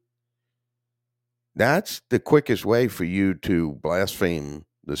mercy, that's the quickest way for you to blaspheme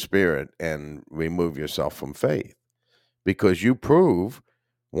the Spirit and remove yourself from faith, because you prove,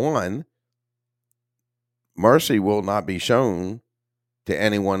 one, mercy will not be shown to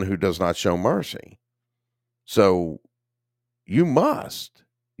anyone who does not show mercy. So you must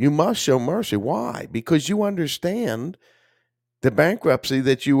show mercy. Why? Because you understand the bankruptcy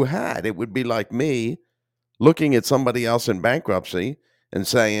that you had. It would be like me looking at somebody else in bankruptcy and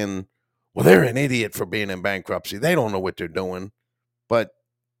saying, well, they're an idiot for being in bankruptcy. They don't know what they're doing. But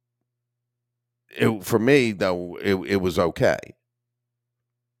for me, though, it was okay.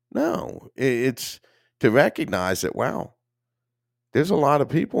 No, it's to recognize that, wow, there's a lot of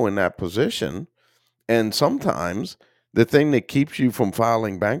people in that position. And sometimes the thing that keeps you from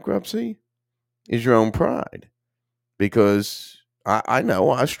filing bankruptcy is your own pride. Because I know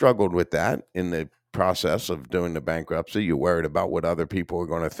I struggled with that in the process of doing the bankruptcy. You're worried about what other people are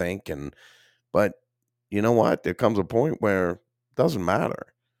going to think. But you know what? There comes a point where it doesn't matter.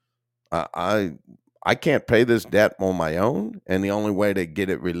 I I can't pay this debt on my own, and the only way to get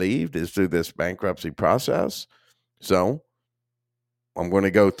it relieved is through this bankruptcy process. So I'm going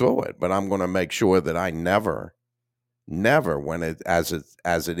to go through it, but I'm going to make sure that I never, when it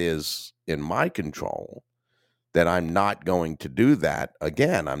is in my control, that I'm not going to do that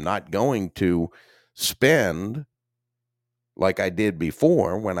again. I'm not going to spend like I did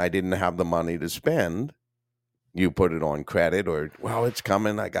before when I didn't have the money to spend. You put it on credit, or, well, it's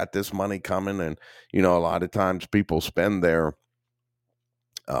coming. I got this money coming. And, a lot of times people spend their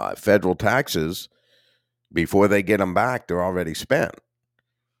federal taxes before they get them back. They're already spent.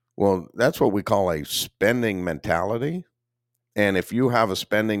 Well, that's what we call a spending mentality. And if you have a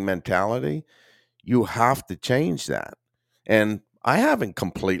spending mentality, you have to change that. And I haven't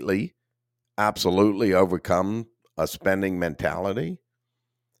completely, absolutely overcome a spending mentality,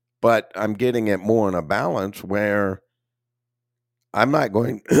 but I'm getting it more in a balance where I'm not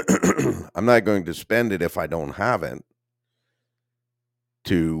going I'm not going to spend it if I don't have it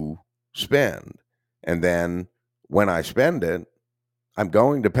to spend. And then when I spend it, I'm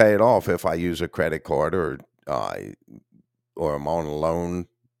going to pay it off if I use a credit card, or I'm on a loan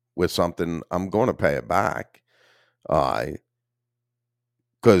with something. I'm going to pay it back.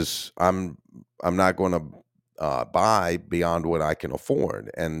 Because I'm not going to buy beyond what I can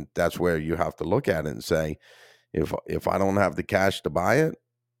afford. And that's where you have to look at it and say, if I don't have the cash to buy it,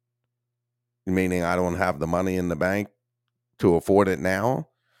 meaning I don't have the money in the bank to afford it now,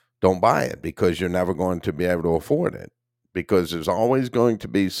 don't buy it, because you're never going to be able to afford it, because there's always going to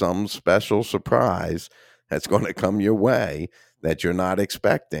be some special surprise that's going to come your way that you're not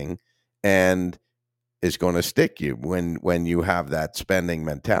expecting, and is going to stick you when you have that spending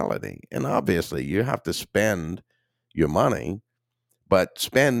mentality. And obviously you have to spend your money, but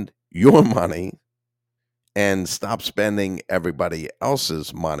spend your money and stop spending everybody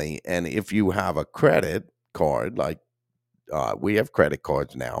else's money. And if you have a credit card, like we have credit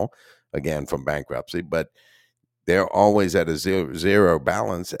cards now, again from bankruptcy, but they're always at a zero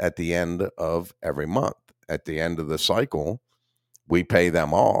balance at the end of every month. At the end of the cycle, we pay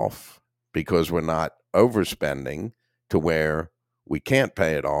them off because we're not overspending to where we can't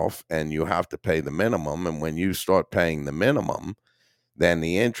pay it off, and you have to pay the minimum. And when you start paying the minimum, then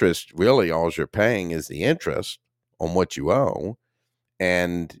the interest, really all you're paying is the interest on what you owe,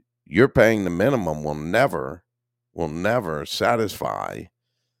 and you're paying the minimum will never satisfy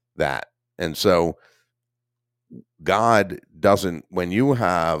that. And so God doesn't, when you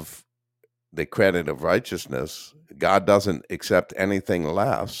have the credit of righteousness, God doesn't accept anything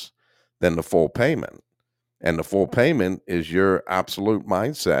less than the full payment. And the full payment is your absolute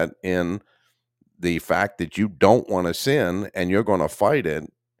mindset in the fact that you don't want to sin, and you're going to fight it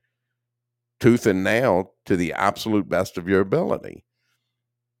tooth and nail to the absolute best of your ability.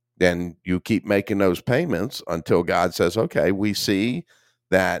 Then you keep making those payments until God says, okay, we see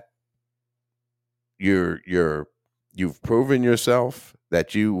that you've proven yourself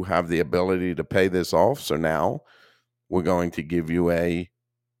that you have the ability to pay this off. So now we're going to give you a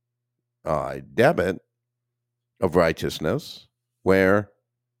debit of righteousness where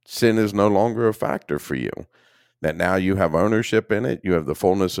sin is no longer a factor for you. That now you have ownership in it. You have the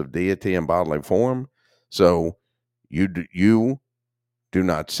fullness of deity in bodily form. So you do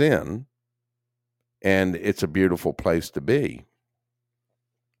not sin, and it's a beautiful place to be.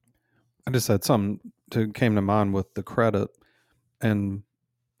 I just had something came to mind with the credit, and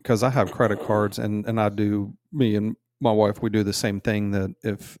because I have credit cards, and I do, me and my wife, we do the same thing, that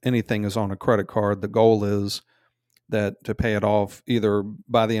if anything is on a credit card, the goal is that to pay it off either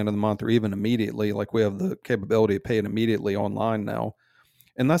by the end of the month or even immediately. Like, we have the capability of paying immediately online now.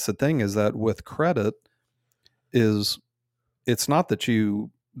 And that's the thing, is that with credit, is it's not that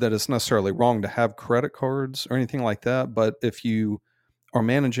it's necessarily wrong to have credit cards or anything like that, but if you are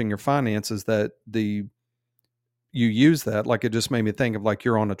managing your finances, that you use that, like, it just made me think of, like,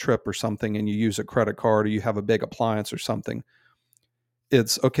 you're on a trip or something and you use a credit card, or you have a big appliance or something.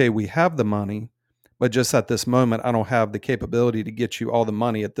 It's okay, we have the money, but just at this moment, I don't have the capability to get you all the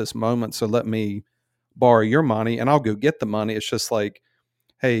money at this moment. So let me borrow your money and I'll go get the money. It's just like,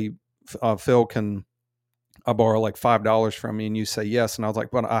 hey, Phil, can I borrow like $5 from you? And you say yes. And I was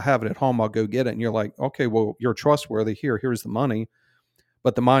like, but I have it at home. I'll go get it. And you're like, okay, well, you're trustworthy. Here's the money.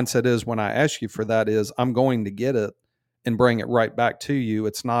 But the mindset is, when I ask you for that, is I'm going to get it and bring it right back to you.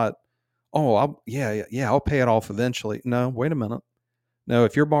 It's not, oh, yeah, I'll pay it off eventually. No, wait a minute. No,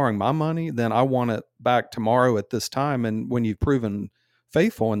 if you're borrowing my money, then I want it back tomorrow at this time. And when you've proven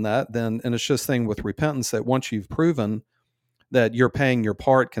faithful in that, then, and it's just thing with repentance, that once you've proven that you're paying your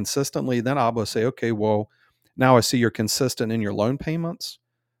part consistently, then I'll say, okay, well, now I see you're consistent in your loan payments.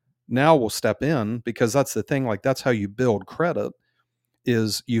 Now we'll step in, because that's the thing. Like, that's how you build credit,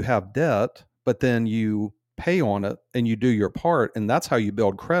 is you have debt, but then you pay on it and you do your part. And that's how you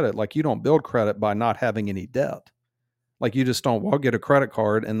build credit. Like, you don't build credit by not having any debt. Like, you just don't, well, I'll get a credit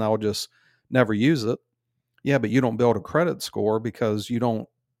card and I'll just never use it. Yeah, but you don't build a credit score, because you don't,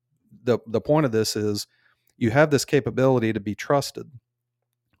 the point of this is, you have this capability to be trusted.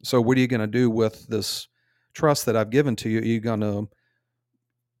 So what are you going to do with this trust that I've given to you? Are you going to,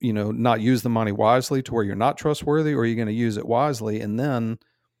 not use the money wisely to where you're not trustworthy, or are you going to use it wisely? And then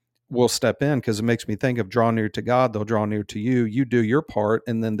we'll step in, because it makes me think of, draw near to God, they'll draw near to you. You do your part,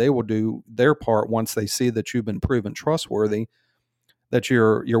 and then they will do their part once they see that you've been proven trustworthy, that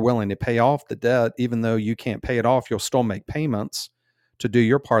you're willing to pay off the debt. Even though you can't pay it off, you'll still make payments to do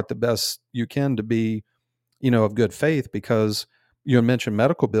your part the best you can, to be, of good faith. Because you had mentioned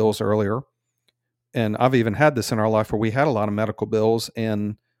medical bills earlier, and I've even had this in our life where we had a lot of medical bills,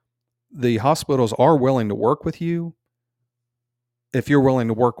 and the hospitals are willing to work with you if you're willing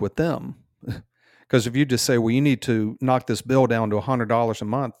to work with them. Because if you just say, well, you need to knock this bill down to $100 a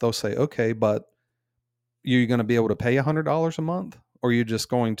month, they'll say, okay, but you're going to be able to pay $100 a month? Or you just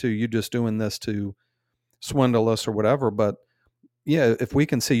doing this to swindle us or whatever? But yeah, if we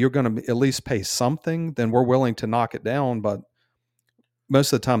can see you're going to at least pay something, then we're willing to knock it down. But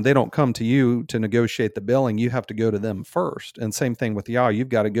most of the time, they don't come to you to negotiate the billing. You have to go to them first. And same thing with y'all. You've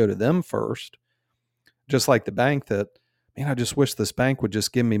got to go to them first. Just like the bank, that, man, I just wish this bank would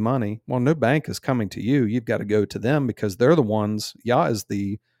just give me money. Well, no bank is coming to you. You've got to go to them, because they're the ones. Yah is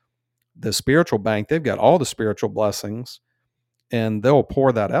the spiritual bank. They've got all the spiritual blessings, and they'll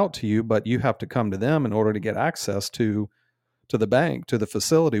pour that out to you. But you have to come to them in order to get access to the bank, to the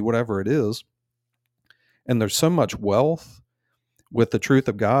facility, whatever it is. And there's so much wealth with the truth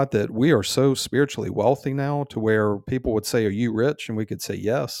of God, that we are so spiritually wealthy now, to where people would say, are you rich? And we could say,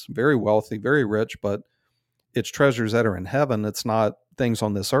 yes, very wealthy, very rich, but it's treasures that are in heaven. It's not things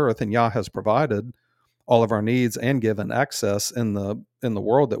on this earth. And Yah has provided all of our needs and given access in the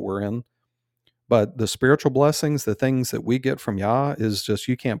world that we're in. But the spiritual blessings, the things that we get from Yah, is just,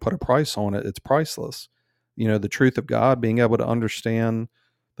 you can't put a price on it. It's priceless. The truth of God, being able to understand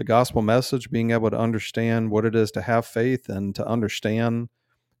the gospel message, being able to understand what it is to have faith, and to understand,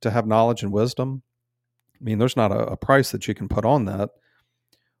 to have knowledge and wisdom. I mean, there's not a price that you can put on that.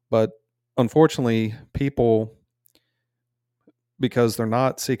 But unfortunately, people, because they're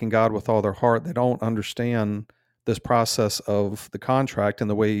not seeking God with all their heart, they don't understand this process of the contract and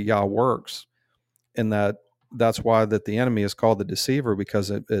the way Yah works. And that's why that the enemy is called the deceiver,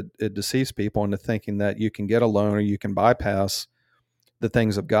 because it deceives people into thinking that you can get a loan, or you can bypass the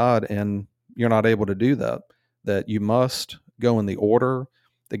things of God, and you're not able to do that. That you must go in the order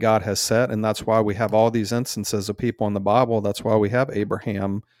that God has set. And that's why we have all these instances of people in the Bible. That's why we have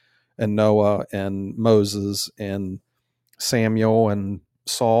Abraham and Noah and Moses and Samuel and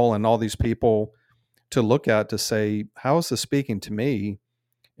Saul and all these people to look at, to say, how is this speaking to me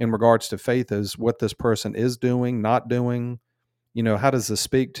in regards to faith? Is what this person is doing, not doing? How does this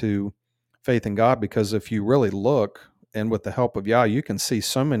speak to faith in God? Because if you really look, and with the help of Yah, you can see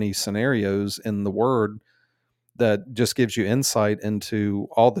so many scenarios in the Word that just gives you insight into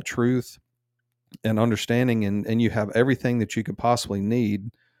all the truth and understanding, and you have everything that you could possibly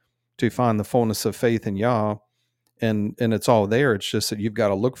need to find the fullness of faith in Yah. and it's all there. It's just that you've got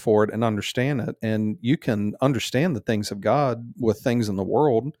to look for it and understand it. And you can understand the things of God with things in the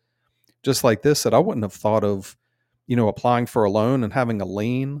world, just like this, that I wouldn't have thought of, applying for a loan and having a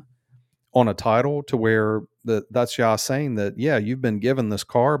lien on a title, to where that's Yah saying that, yeah, you've been given this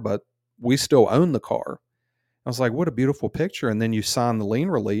car, but we still own the car. I was like, what a beautiful picture. And then you sign the lien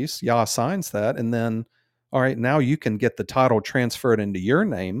release, Yah signs that, and then, all right, now you can get the title transferred into your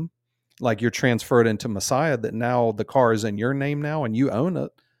name, like you're transferred into Messiah, that now the car is in your name now and you own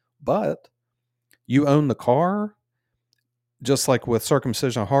it. But you own the car, just like with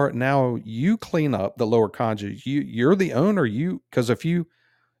circumcision of heart. Now you clean up the lower conjugal. You're the owner. Because if you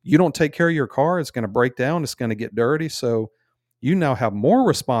don't take care of your car, it's going to break down, it's going to get dirty. So you now have more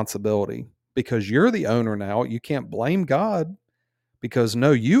responsibility because you're the owner now. You can't blame God, because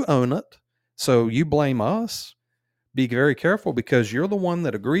no, you own it. So you blame us. Be very careful, because you're the one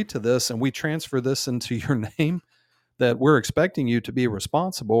that agreed to this, and we transfer this into your name, that we're expecting you to be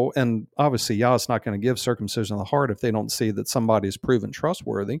responsible. And obviously, Yah's not going to give circumcision of the heart if they don't see that somebody is proven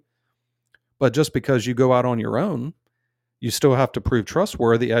trustworthy. But just because you go out on your own, you still have to prove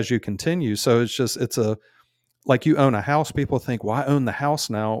trustworthy as you continue. So it's like you own a house. People think, well, I own the house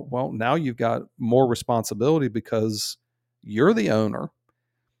now. Well, now you've got more responsibility because you're the owner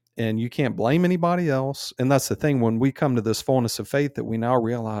and you can't blame anybody else. And that's the thing, when we come to this fullness of faith, that we now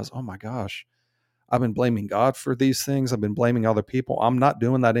realize, oh my gosh, I've been blaming God for these things. I've been blaming other people. I'm not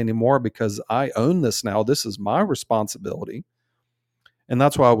doing that anymore, because I own this now. This is my responsibility. And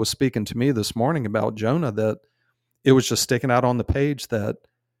that's why I was speaking to me this morning about Jonah, that it was just sticking out on the page that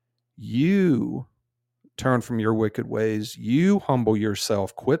you turn from your wicked ways. You humble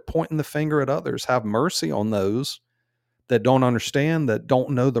yourself. Quit pointing the finger at others. Have mercy on those that don't understand, that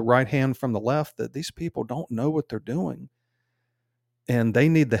don't know the right hand from the left, that these people don't know what they're doing. And they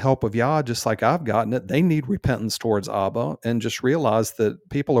need the help of Yah, just like I've gotten it. They need repentance towards Abba, and just realize that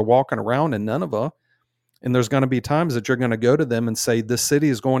people are walking around in Nineveh, and there's going to be times that you're going to go to them and say, this city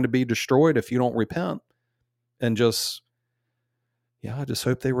is going to be destroyed if you don't repent. And just, yeah, I just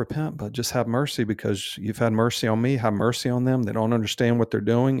hope they repent, but just have mercy, because you've had mercy on me. Have mercy on them. They don't understand what they're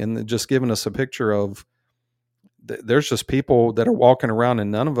doing. And just giving us a picture of, there's just people that are walking around in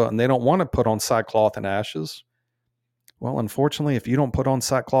Nineveh and they don't want to put on sackcloth and ashes. Well, unfortunately, if you don't put on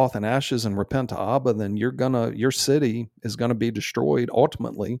sackcloth and ashes and repent to Abba, then your city is gonna be destroyed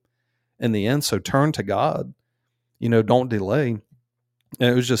ultimately in the end. So turn to God. Don't delay. And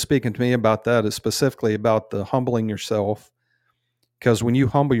it was just speaking to me about that, is specifically about the humbling yourself. Because when you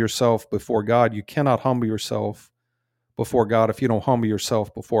humble yourself before God, you cannot humble yourself before God if you don't humble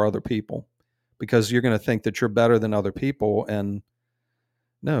yourself before other people, because you're going to think that you're better than other people. And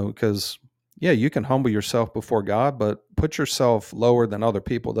no, because, yeah, you can humble yourself before God, but put yourself lower than other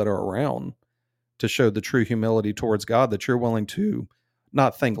people that are around, to show the true humility towards God, that you're willing to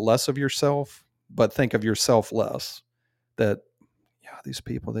not think less of yourself, but think of yourself less. That, yeah, these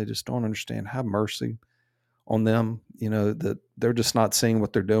people, they just don't understand. Have mercy on them, that they're just not seeing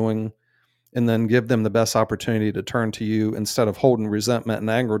what they're doing. And then give them the best opportunity to turn to you, instead of holding resentment and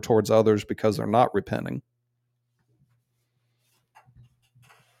anger towards others because they're not repenting.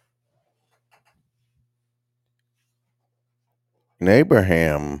 And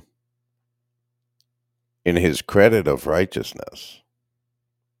Abraham, in his credit of righteousness,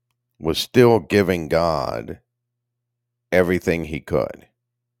 was still giving God everything he could.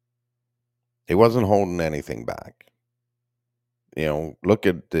 He wasn't holding anything back. Look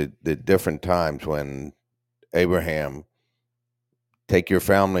at the different times when Abraham, take your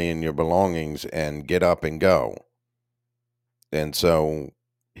family and your belongings and get up and go. And so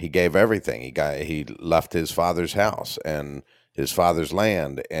he gave everything. He left his father's house and his father's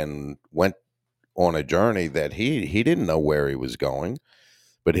land and went on a journey that he didn't know where he was going,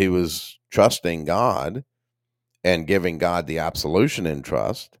 but he was trusting God and giving God the absolution in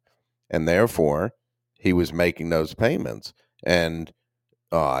trust, and therefore he was making those payments. And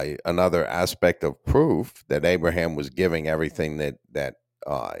another aspect of proof that Abraham was giving everything that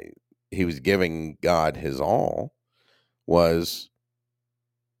he was giving God his all was,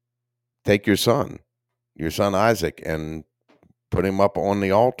 take your son Isaac, and put him up on the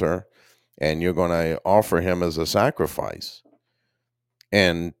altar, and you're going to offer him as a sacrifice.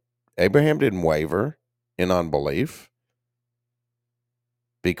 And Abraham didn't waver in unbelief,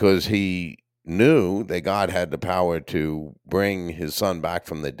 because he knew that God had the power to bring his son back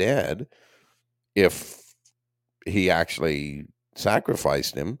from the dead if he actually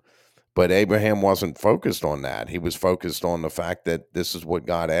sacrificed him. But Abraham wasn't focused on that. He was focused on the fact that this is what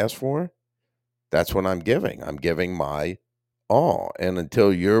God asked for. That's what I'm giving. I'm giving my all. And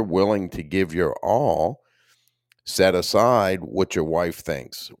until you're willing to give your all, Set aside what your wife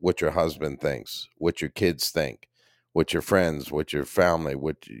thinks, what your husband thinks, what your kids think, what your friends, what your family,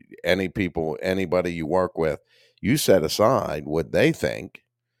 any people, anybody you work with. You set aside what they think,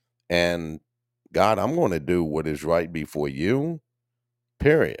 and God, I'm going to do what is right before you,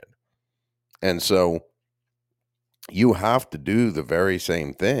 period. And so you have to do the very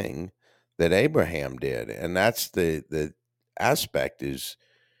same thing that Abraham did. And that's the aspect is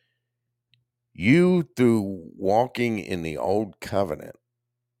you, through walking in the old covenant,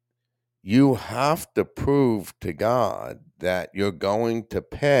 you have to prove to God that you're going to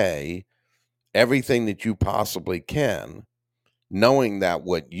pay everything that you possibly can, knowing that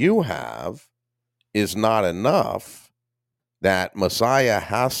what you have is not enough, that Messiah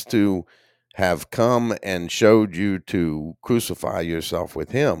has to have come and showed you to crucify yourself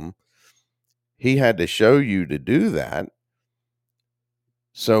with him. He had to show you to do that.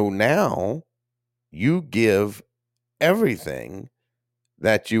 So now you give everything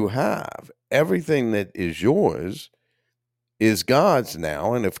that you have, everything that is yours is God's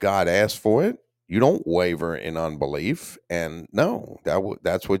now. And if God asks for it, you don't waver in unbelief. And no,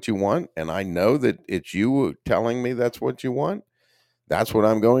 that's what you want. And I know that it's you telling me that's what you want. That's what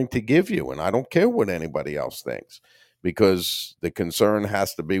I'm going to give you. And I don't care what anybody else thinks, because the concern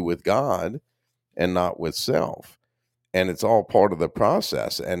has to be with God and not with self. And it's all part of the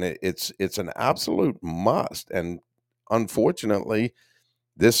process. And it's an absolute must. And unfortunately,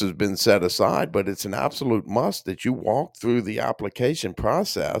 this has been set aside, but it's an absolute must that you walk through the application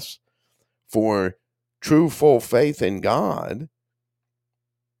process for true full faith in God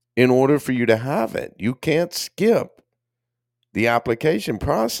in order for you to have it. You can't skip the application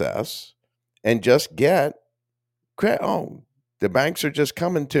process and just get credit. Oh, the banks are just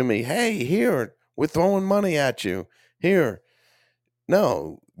coming to me. Hey, here, we're throwing money at you. Here,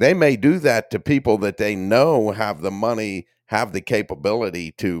 no, they may do that to people that they know have the money, have the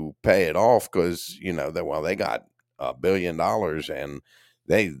capability to pay it off, because they got $1 billion and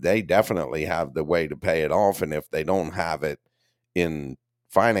they definitely have the way to pay it off. And if they don't have it in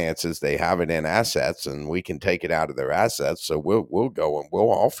finances, they have it in assets, and we can take it out of their assets. So we'll go and we'll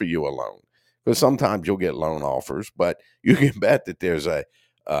offer you a loan, because sometimes you'll get loan offers, but you can bet that there's a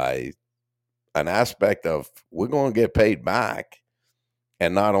an aspect of we're going to get paid back.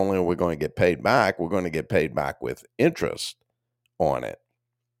 And not only are we going to get paid back, we're going to get paid back with interest on it.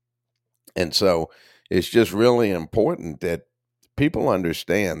 And so it's just really important that people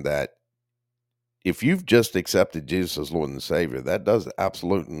understand that if you've just accepted Jesus as Lord and Savior, that does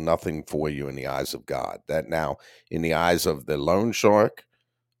absolutely nothing for you in the eyes of God. That now, in the eyes of the loan shark,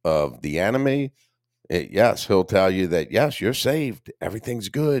 of the enemy, yes, he'll tell you that, yes, you're saved. Everything's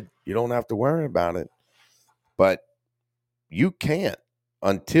good. You don't have to worry about it. But you can't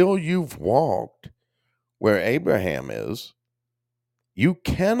until you've walked where Abraham is. You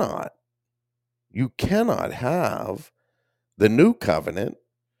cannot have the new covenant,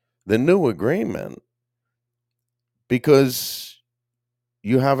 the new agreement, because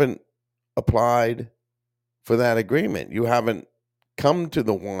you haven't applied for that agreement. You haven't come to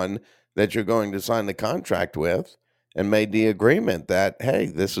the one that you're going to sign the contract with and made the agreement that, hey,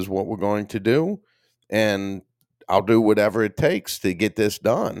 this is what we're going to do, and I'll do whatever it takes to get this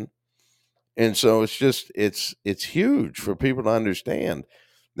done. And so it's huge for people to understand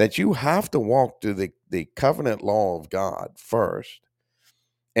that you have to walk through the covenant law of God first.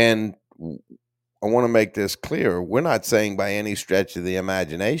 And I want to make this clear. We're not saying by any stretch of the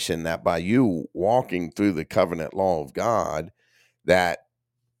imagination that by you walking through the covenant law of God, that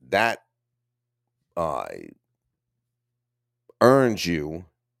uh, earns you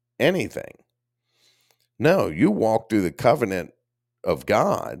anything. No, you walk through the covenant of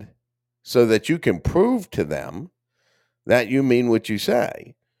God so that you can prove to them that you mean what you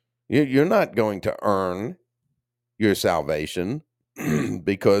say. You're not going to earn your salvation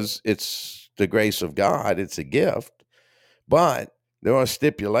because it's the grace of God, it's a gift. But there are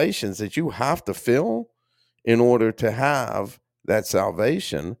stipulations that you have to fill in order to have that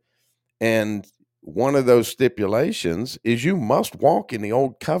salvation. And one of those stipulations is you must walk in the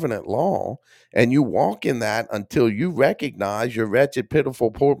old covenant law, and you walk in that until you recognize your wretched,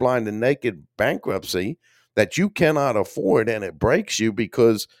 pitiful, poor, blind, and naked bankruptcy that you cannot afford, and it breaks you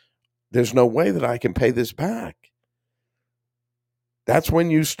because there's no way that I can pay this back. That's when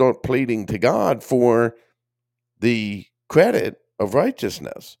you start pleading to God for the credit of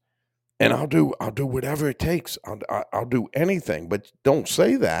righteousness. And I'll do whatever it takes. I'll do anything, but don't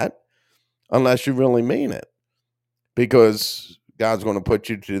say that unless you really mean it, because God's going to put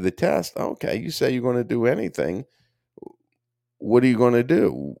you to the test. Okay, you say you're going to do anything. what are you going to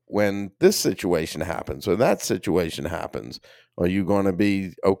do when this situation happens or that situation happens? Are you going to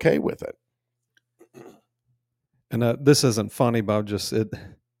be okay with it? And this isn't funny, but just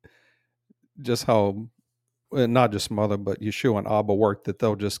how not just mother, but Yeshua and Abba work, that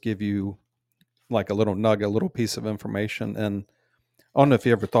they'll just give you like a little nugget, a little piece of information. And I don't know if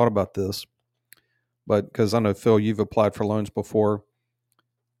you ever thought about this, but because I know, Phil, you've applied for loans before,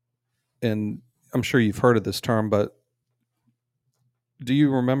 and I'm sure you've heard of this term, but do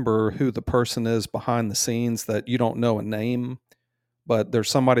you remember who the person is behind the scenes that you don't know a name, but there's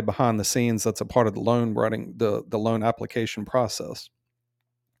somebody behind the scenes that's a part of the loan writing, the loan application process?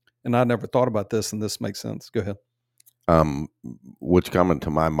 And I never thought about this, and this makes sense. Go ahead. Um, what's coming to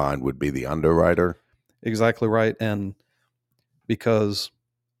my mind would be the underwriter. Exactly right. And because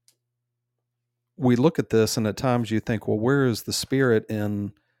we look at this, and at times you think, well, where is the Spirit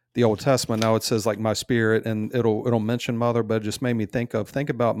in the Old Testament? Now it says like my Spirit, and it'll mention mother, but it just made me think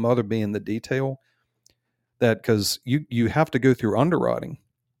about mother being the detail, that because you have to go through underwriting.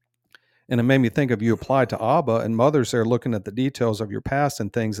 And it made me think of, you applied to Abba, and mother's there looking at the details of your past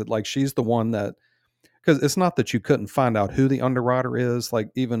and things, that like she's the one that, because it's not that you couldn't find out who the underwriter is. Like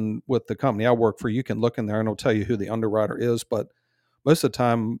even with the company I work for, you can look in there and it'll tell you who the underwriter is. But most of the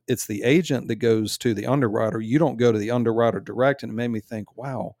time, it's the agent that goes to the underwriter. You don't go to the underwriter direct. And it made me think,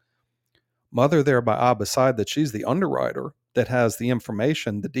 wow, mother there by Abba's side, that she's the underwriter that has the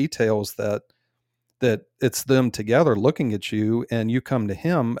information, the details, that it's them together looking at you, and you come to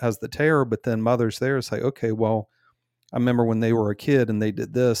him as the terror, but then mother's there to say, okay, well, I remember when they were a kid and they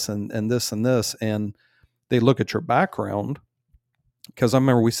did this and this and this, and they look at your background. Because I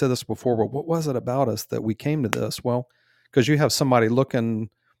remember we said this before, but what was it about us that we came to this? Well, because you have somebody looking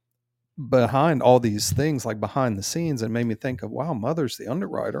behind all these things, like behind the scenes, and made me think of, wow, mother's the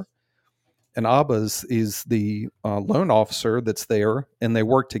underwriter, and Abba's is the loan officer that's there, and they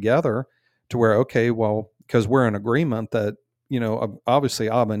work together to where, okay, well, because we're in agreement that, obviously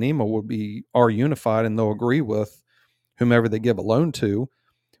Abba and Ema are unified, and they'll agree with whomever they give a loan to.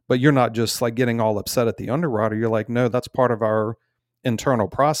 But you're not just like getting all upset at the underwriter. You're like, no, that's part of our internal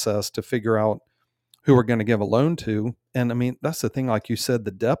process to figure out who we're going to give a loan to. And I mean, that's the thing, like you said,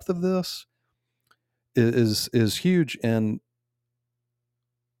 the depth of this is huge. And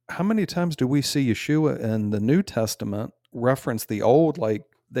how many times do we see Yeshua in the New Testament reference the old? Like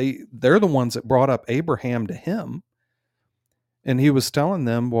they're the ones that brought up Abraham to him, and he was telling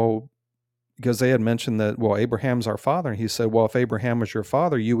them, well, because they had mentioned that, well, Abraham's our father, and he said, well, if Abraham was your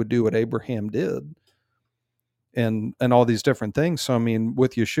father, you would do what Abraham did, and all these different things. So I mean,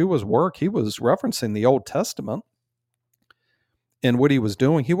 with Yeshua's work, he was referencing the Old Testament. And what he was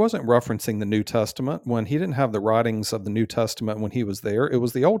doing, he wasn't referencing the New Testament when he didn't have the writings of the New Testament when he was there. It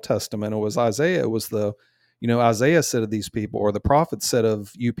was the Old Testament. It was Isaiah. It was Isaiah said of these people, or the prophet said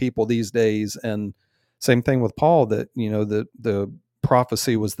of you people these days. And same thing with Paul, that, the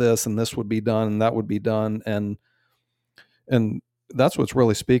prophecy was this, and this would be done, and that would be done. And that's what's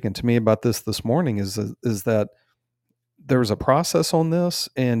really speaking to me about this morning is that there's a process on this,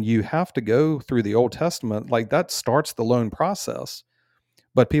 and you have to go through the Old Testament. Like that starts the loan process.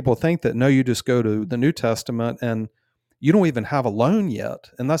 But people think that, no, you just go to the New Testament and you don't even have a loan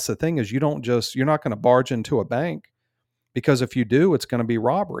yet. And that's the thing, is you're not going to barge into a bank, because if you do, it's going to be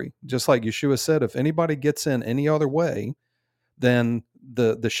robbery. Just like Yeshua said, if anybody gets in any other way, then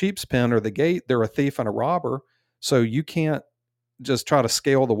the sheep's pen or the gate, they're a thief and a robber. So you can't just try to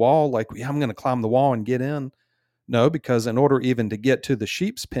scale the wall like, yeah, I'm going to climb the wall and get in. No, because in order even to get to the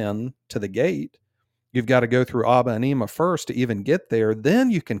sheep's pen, to the gate, you've got to go through Abba and Ema first to even get there. Then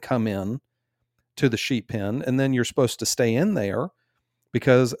you can come in to the sheep pen, and then you're supposed to stay in there,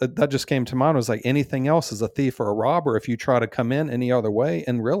 because that just came to mind. It was like anything else is a thief or a robber if you try to come in any other way.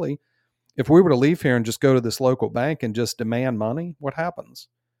 And really, if we were to leave here and just go to this local bank and just demand money, what happens?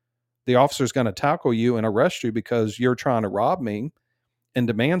 The officer's going to tackle you and arrest you because you're trying to rob me and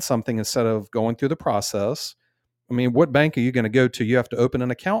demand something instead of going through the process. I mean, what bank are you going to go to? You have to open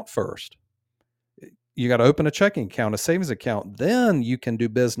an account first. You got to open a checking account, a savings account. Then you can do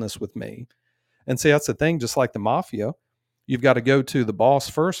business with me. And see, that's the thing, just like the mafia, you've got to go to the boss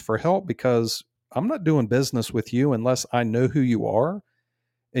first for help, because I'm not doing business with you unless I know who you are.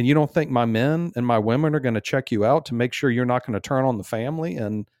 And you don't think my men and my women are going to check you out to make sure you're not going to turn on the family?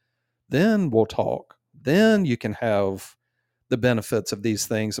 And then we'll talk. Then you can have the benefits of these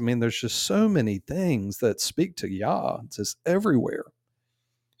things. I mean, there's just so many things that speak to Yah. It's just everywhere.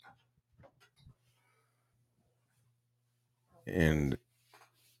 And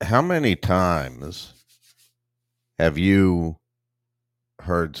how many times have you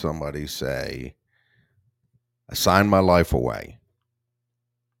heard somebody say, I sign my life away.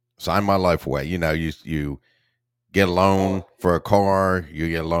 Sign my life away. You get a loan for a car, you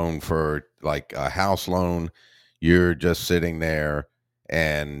get a loan for like a house loan. You're just sitting there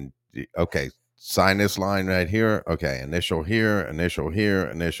and okay, sign this line right here. Okay, initial here, initial here,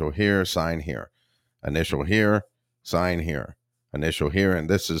 initial here, sign here. Initial here, sign here. Initial here,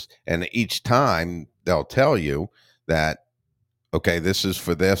 and each time they'll tell you that okay, this is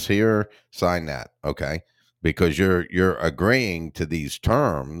for this here, sign that. Okay. Because you're agreeing to these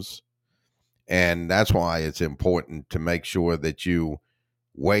terms, and that's why it's important to make sure that you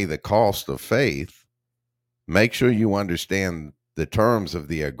weigh the cost of faith. Make sure you understand the terms of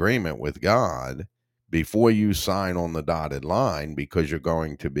the agreement with God before you sign on the dotted line, because it's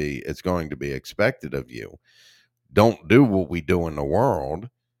going to be expected of you. Don't do what we do in the world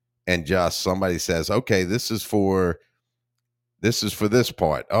and just somebody says, okay, this is for this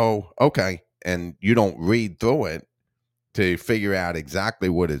part. Oh, okay. And you don't read through it to figure out exactly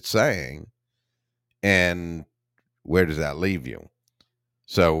what it's saying. And where does that leave you?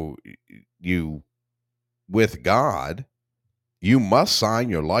 So you, with God, you must sign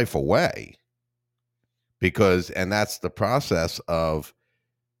your life away, and that's the process of,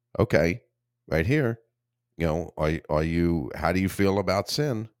 okay, right here, how do you feel about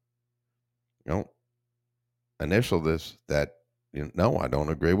sin? You know, initial this, that, no, I don't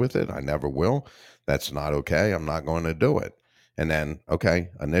agree with it. I never will. That's not okay. I'm not going to do it. And then, okay,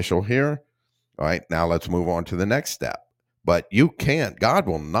 initial here. All right, now let's move on to the next step. But God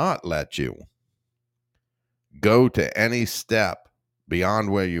will not let you go to any step beyond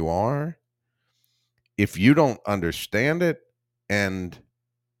where you are if you don't understand it and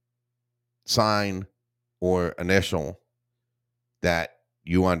sign or initial that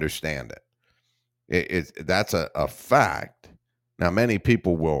you understand it. That's a fact. Now, many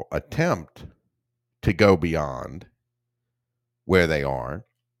people will attempt to go beyond where they are,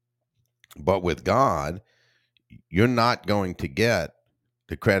 but with God, you're not going to get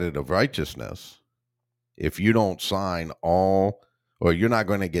the credit of righteousness if you don't sign all, or you're not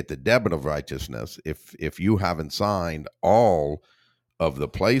going to get the debit of righteousness if you haven't signed all of the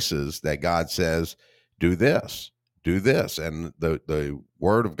places that God says, do this, do this. And the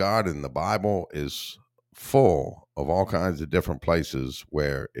word of God in the Bible is full of all kinds of different places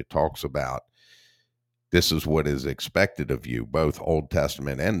where it talks about this is what is expected of you, both Old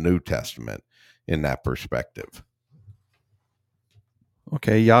Testament and New Testament, in that perspective.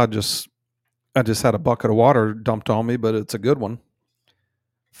 Okay, yeah, I just had a bucket of water dumped on me, but it's a good one.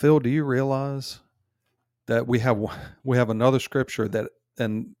 Phil, do you realize that we have another scripture that,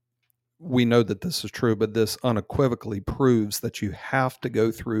 and we know that this is true, but this unequivocally proves that you have to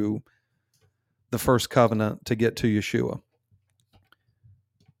go through the first covenant to get to Yeshua.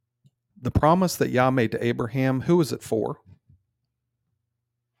 The promise that Yah made to Abraham, who is it for?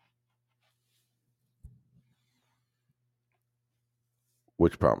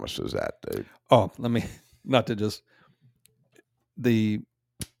 Which promise is that, dude? Oh, let me not to just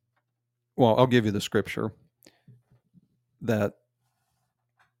I'll give you the scripture that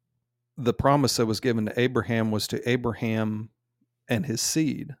the promise that was given to Abraham was to Abraham and his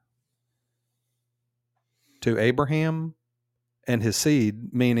seed. To Abraham and his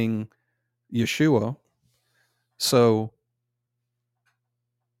seed, meaning Yeshua. So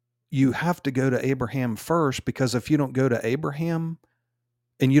you have to go to Abraham first, because if you don't go to Abraham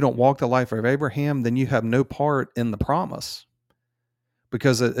and you don't walk the life of Abraham, then you have no part in the promise.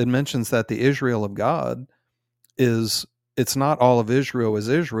 Because it mentions that the Israel of God it's not all of Israel is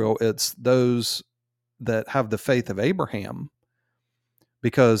Israel, it's those that have the faith of Abraham.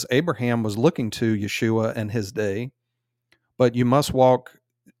 Because Abraham was looking to Yeshua in his day, but you must walk.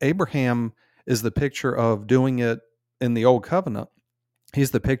 Abraham is the picture of doing it in the old covenant. He's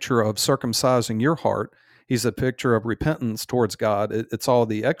the picture of circumcising your heart. He's a picture of repentance towards God. It's all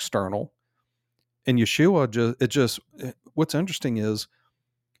the external. And Yeshua, what's interesting is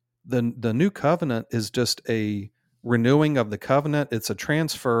the new covenant is just a renewing of the covenant. It's a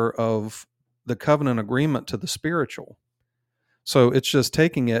transfer of the covenant agreement to the spiritual. So it's just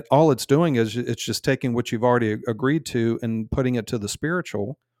taking it, all it's doing is it's just taking what you've already agreed to and putting it to the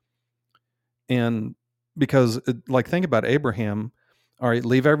spiritual. And because, like, think about Abraham. All right,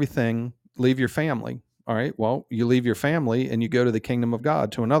 leave everything, leave your family. All right, well, you leave your family and you go to the kingdom of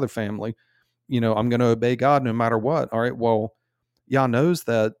God, to another family. I'm going to obey God no matter what. All right, well, Yah knows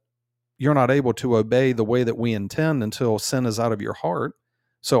that you're not able to obey the way that we intend until sin is out of your heart.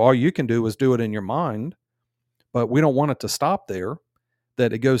 So all you can do is do it in your mind, but we don't want it to stop there,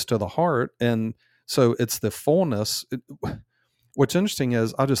 that it goes to the heart. And so it's the fullness. What's interesting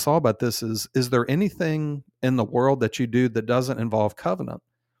is, I just thought about this, is there anything in the world that you do that doesn't involve covenant.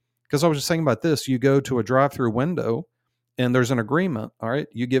 Because I was just thinking about this. You go to a drive-through window and there's an agreement. All right,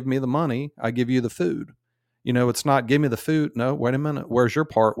 you give me the money, I give you the food. It's not give me the food. No, wait a minute. Where's your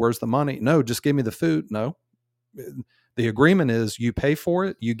part? Where's the money? No, just give me the food. No. The agreement is you pay for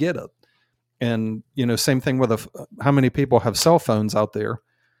it, you get it. And, same thing with how many people have cell phones out there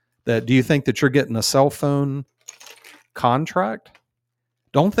that do you think that you're getting a cell phone contract?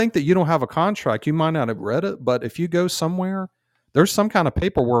 Don't think that you don't have a contract. You might not have read it, but if you go somewhere, there's some kind of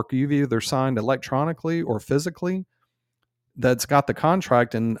paperwork you've either signed electronically or physically that's got the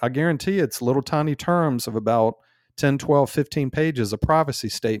contract. And I guarantee it's little tiny terms of about 10, 12, 15 pages, a privacy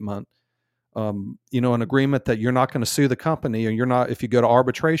statement, an agreement that you're not going to sue the company, or you're not, if you go to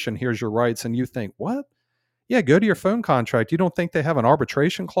arbitration, here's your rights. And you think, what? Yeah, go to your phone contract. You don't think they have an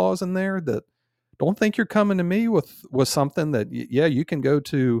arbitration clause in there that don't think you're coming to me with something that, yeah, you can go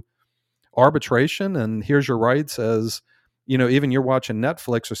to arbitration and here's your rights as, even you're watching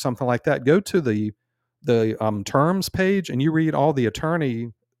Netflix or something like that. Go to the terms page and you read all the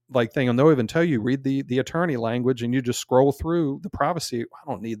attorney like thing, and they'll even tell you read the attorney language, and you just scroll through the privacy. I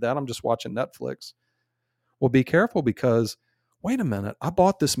don't need that. I'm just watching Netflix. Well, be careful, because wait a minute, I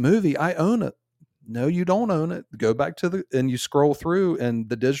bought this movie. I own it. No, you don't own it. Go back to and you scroll through and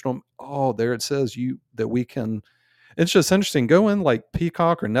the digital, oh, there it says that we can. It's just interesting. Go in like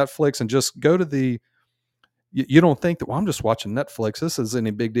Peacock or Netflix and just go to you don't think that, well, I'm just watching Netflix, this is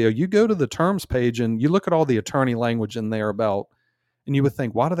any big deal. You go to the terms page and you look at all the attorney language in there about, and you would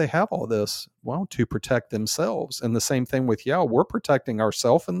think, why do they have all this? Well, to protect themselves. And the same thing with, yeah, we're protecting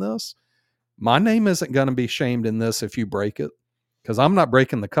ourselves in this. My name isn't going to be shamed in this if you break it, because I'm not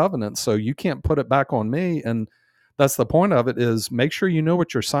breaking the covenant. So you can't put it back on me. And that's the point of it, is make sure you know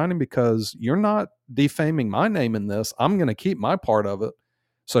what you're signing, because you're not defaming my name in this. I'm going to keep my part of it.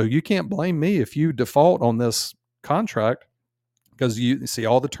 So you can't blame me if you default on this contract, because you see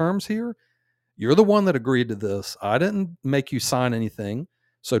all the terms here. You're the one that agreed to this. I didn't make you sign anything.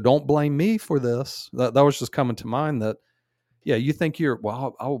 So don't blame me for this. That was just coming to mind that, yeah, you think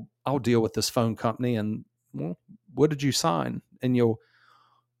well, I'll deal with this phone company, and, well, what did you sign? And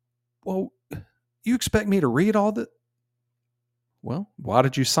well, you expect me to read all that? Well, why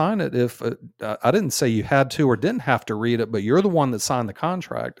did you sign it? If I didn't say you had to or didn't have to read it, but you're the one that signed the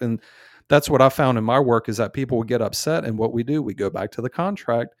contract. And that's what I found in my work, is that people would get upset. And what we do, we go back to the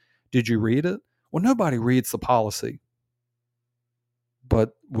contract. Did you read it? Well, nobody reads the policy.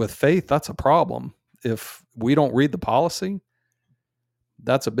 But with faith, that's a problem. If we don't read the policy,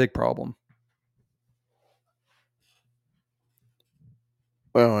 that's a big problem.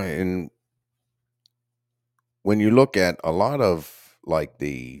 Well, and when you look at a lot of like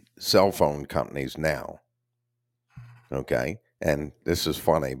the cell phone companies now, okay, and this is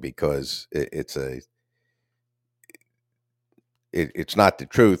funny because it's not the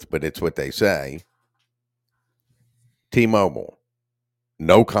truth, but it's what they say. T-Mobile,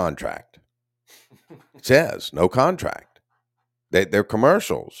 no contract. It says no contract. Their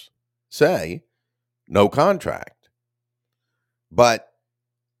commercials say no contract. But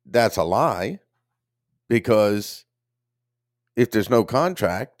that's a lie, because if there's no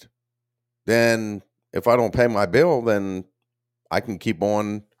contract, then if I don't pay my bill, then I can keep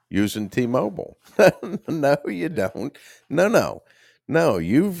on using T-Mobile. No, you don't. No.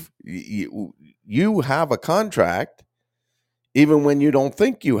 You have a contract even when you don't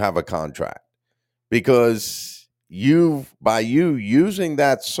think you have a contract, because by you using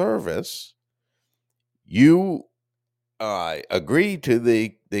that service, you agree to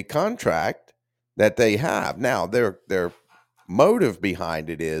the contract that they have. Now, their motive behind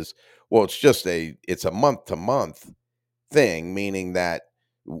it is, well, it's a month to month thing, meaning that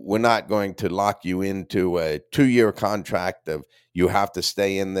we're not going to lock you into a 2-year contract of you have to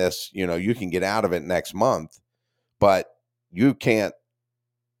stay in this, you can get out of it next month, but you can't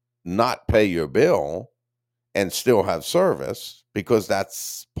not pay your bill and still have service, because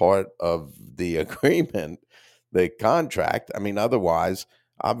that's part of the agreement, the contract. I mean, otherwise,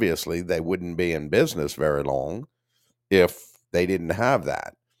 obviously, they wouldn't be in business very long if they didn't have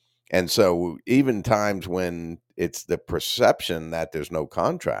that. And so even times when it's the perception that there's no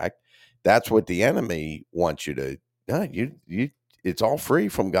contract, that's what the enemy wants you to, it's all free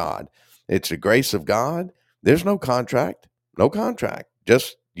from God. It's the grace of God. There's no contract,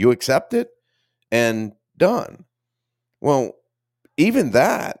 just you accept it and done. Well, even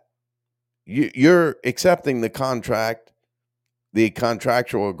that, you're accepting the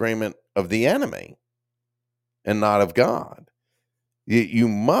contractual agreement of the enemy and not of God. You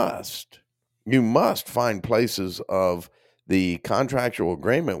must find places of the contractual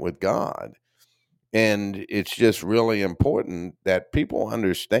agreement with God And it's just really important that people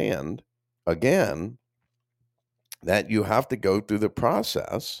understand, again, that you have to go through the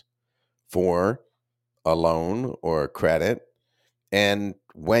process for a loan or a credit. And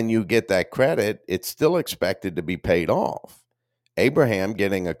when you get that credit, it's still expected to be paid off. Abraham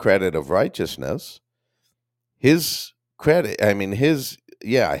getting a credit of righteousness, his credit, his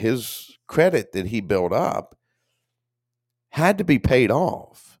credit that he built up had to be paid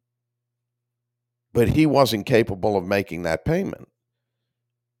off, but he wasn't capable of making that payment.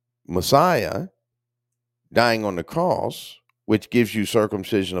 Messiah dying on the cross, which gives you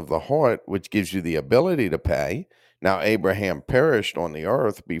circumcision of the heart, which gives you the ability to pay. Now, Abraham perished on the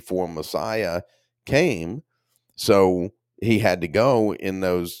earth before Messiah came, so he had to go in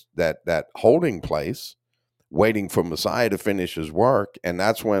that holding place, waiting for Messiah to finish his work. And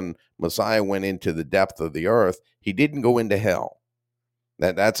that's when Messiah went into the depth of the earth. He didn't go into hell.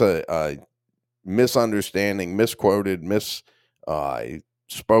 That's a misunderstanding, misquoted,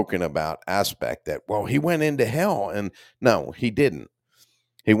 spoken about aspect that, well, he went into hell. And no, he didn't.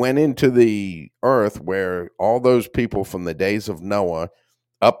 He went into the earth where all those people from the days of Noah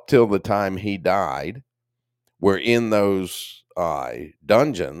up till the time he died were in those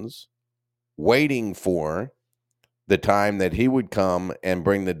dungeons waiting for the time that he would come and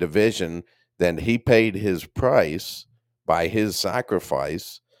bring the division. Then he paid his price by his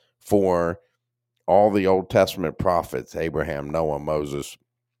sacrifice for all the Old Testament prophets, Abraham, Noah, Moses,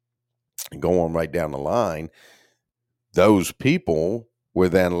 going right down the line. Those people were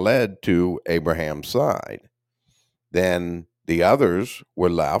then led to Abraham's side. Then the others were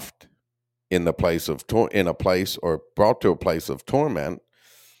left in the place of in a place, or brought to a place of torment.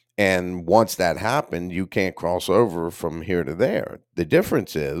 And once that happened, you can't cross over from here to there. The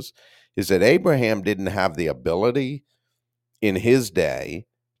difference is that Abraham didn't have the ability in his day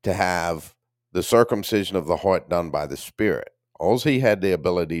to have the circumcision of the heart done by the Spirit. All he had the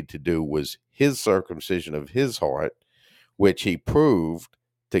ability to do was his circumcision of his heart, which he proved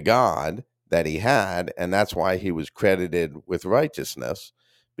to God that he had, and that's why he was credited with righteousness,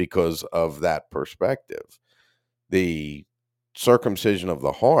 because of that perspective. The circumcision of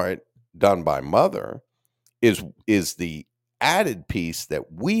the heart done by mother is the added piece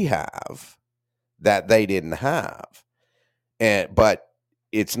that we have that they didn't have. But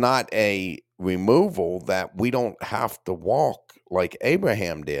it's not a removal that we don't have to walk like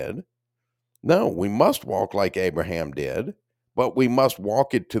Abraham did. No, we must walk like Abraham did, but we must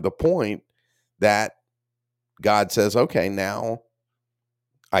walk it to the point that God says, okay, now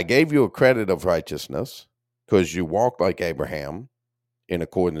I gave you a credit of righteousness because you walked like Abraham in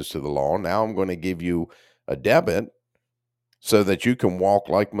accordance to the law. Now I'm going to give you a debit so that you can walk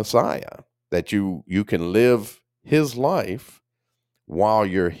like Messiah, that you can live his life while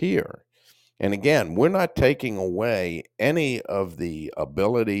you're here. And again, we're not taking away any of the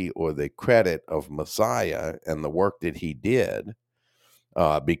ability or the credit of Messiah and the work that he did,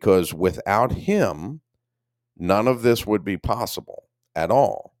 because without him, none of this would be possible at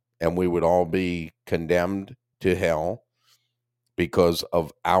all. And we would all be condemned to hell because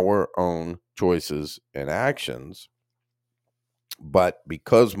of our own choices and actions. But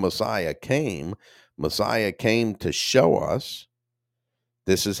because Messiah came to show us,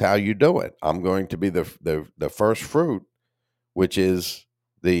 this is how you do it. I'm going to be the first fruit, which is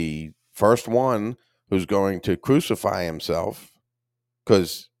the first one who's going to crucify himself,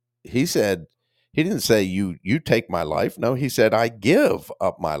 because he said, he didn't say you take my life. No, he said, I give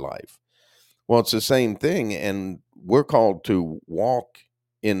up my life. Well, it's the same thing, and we're called to walk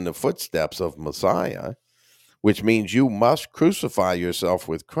in the footsteps of Messiah, which means you must crucify yourself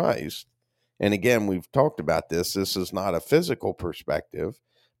with Christ. And again, we've talked about this. This is not a physical perspective,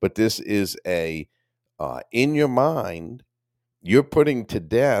 but this is a in your mind, you're putting to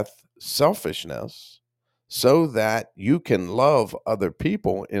death selfishness so that you can love other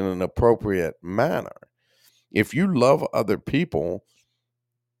people in an appropriate manner. If you love other people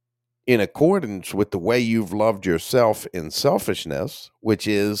in accordance with the way you've loved yourself in selfishness, which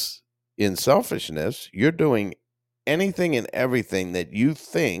is, in selfishness, you're doing anything and everything that you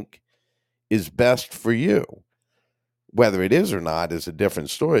think is best for you. Whether it is or not is a different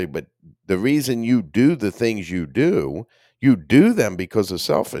story, but the reason you do the things you do them because of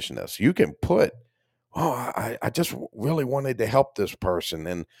selfishness. You can put, oh, I just really wanted to help this person.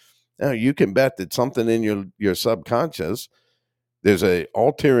 And you can bet that something in your subconscious, there's a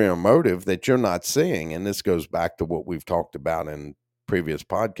ulterior motive that you're not seeing. And this goes back to what we've talked about in previous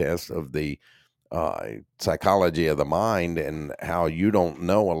podcasts of the psychology of the mind, and how you don't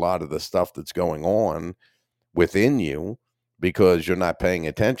know a lot of the stuff that's going on within you because you're not paying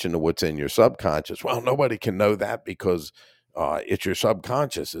attention to what's in your subconscious. Well, nobody can know that because it's your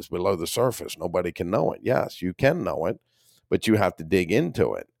subconscious. It's below the surface. Nobody can know it. Yes, you can know it, but you have to dig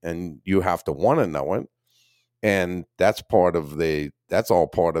into it and you have to want to know it. And that's all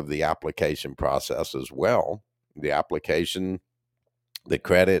part of the application process as well. The application, the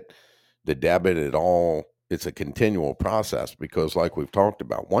credit, the debit, it's a continual process because, like we've talked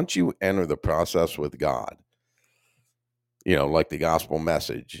about, once you enter the process with God, like the gospel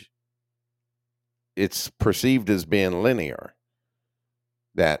message, it's perceived as being linear.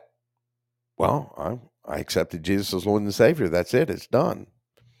 That, well, I accepted Jesus as Lord and Savior. That's it. It's done.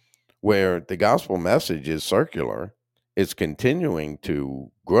 Where the gospel message is circular, it's continuing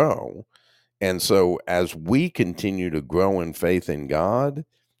to grow. And so as we continue to grow in faith in God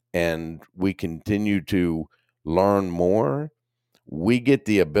and we continue to learn more, we get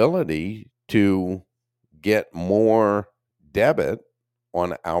the ability to get more debit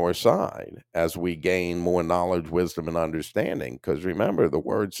on our side as we gain more knowledge, wisdom, and understanding. Because remember, the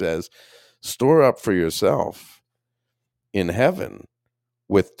word says, store up for yourself in heaven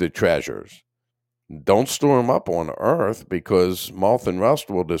with the treasures. Don't store them up on earth because moth and rust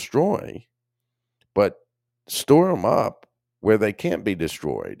will destroy, but store them up where they can't be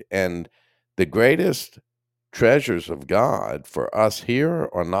destroyed. And the greatest treasures of God for us here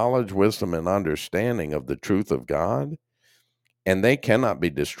are knowledge, wisdom, and understanding of the truth of God. And they cannot be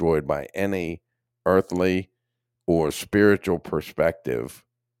destroyed by any earthly or spiritual perspective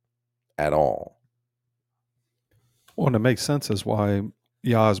at all. Well, and it makes sense as why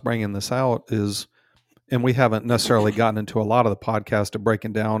Yah is bringing this out is, and we haven't necessarily gotten into a lot of the podcast of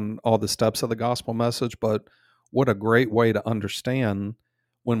breaking down all the steps of the gospel message, but what a great way to understand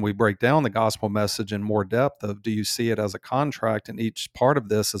when we break down the gospel message in more depth of, do you see it as a contract, and each part of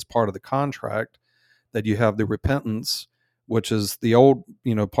this is part of the contract, that you have the repentance, which is the old,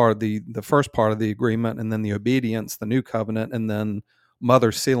 part of the first part of the agreement, and then the obedience, the new covenant, and then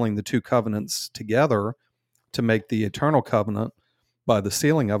mother sealing the two covenants together to make the eternal covenant by the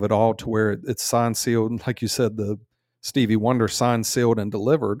sealing of it all, to where it's signed, sealed, like you said, the Stevie Wonder, signed, sealed, and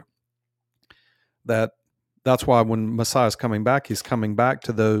delivered. That's why when Messiah is coming back, he's coming back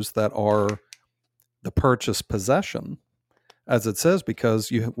to those that are the purchased possession, as it says,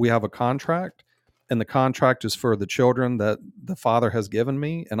 because we have a contract, and the contract is for the children that the Father has given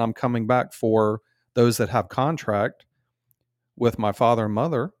me, and I'm coming back for those that have contract with my father and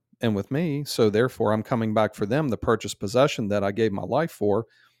mother and with me. So therefore, I'm coming back for them, the purchased possession that I gave my life for.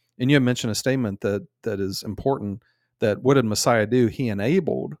 And you mentioned a statement that is important, that what did Messiah do? He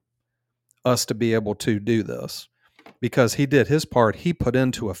enabled us to be able to do this because he did his part. He put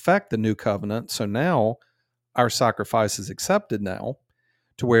into effect the new covenant. So now our sacrifice is accepted now,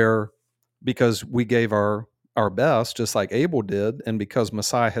 to where, because we gave our best, just like Abel did, and because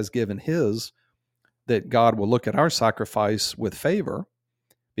Messiah has given his, that God will look at our sacrifice with favor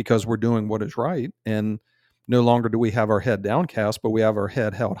because we're doing what is right. And no longer do we have our head downcast, but we have our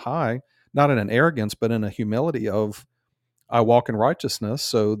head held high, not in an arrogance, but in a humility of, I walk in righteousness,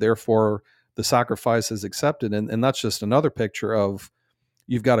 so therefore the sacrifice is accepted. And that's just another picture of,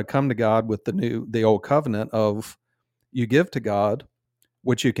 you've got to come to God with the old covenant of, you give to God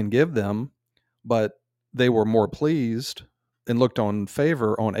what you can give them, but they were more pleased and looked on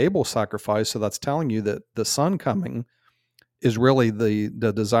favor on Abel's sacrifice. So that's telling you that the son coming is really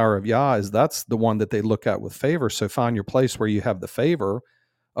the desire of Yah, is that's the one that they look at with favor. So find your place where you have the favor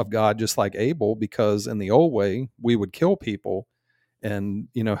of God, just like Abel, because in the old way, we would kill people and,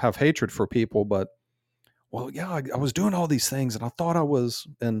 have hatred for people. But, well, yeah, I was doing all these things and I thought I was,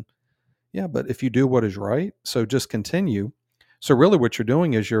 and yeah, but if you do what is right, so just continue. So really what you're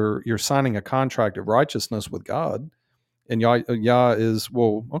doing is you're signing a contract of righteousness with God. And Yah is,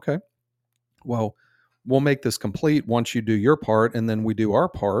 well, okay, well, we'll make this complete once you do your part, and then we do our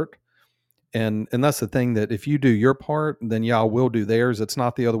part. And that's the thing, that if you do your part, then Yah will do theirs. It's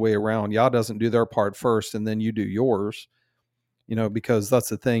not the other way around. Yah doesn't do their part first and then you do yours, because that's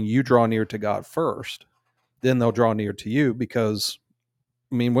the thing. You draw near to God first, then they'll draw near to you. Because,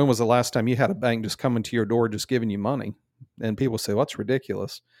 I mean, when was the last time you had a bank just coming to your door, just giving you money? And people say, well, that's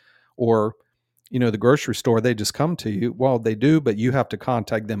ridiculous. Or, the grocery store, they just come to you. Well, they do, but you have to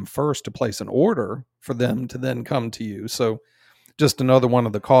contact them first to place an order for them to then come to you. So just another one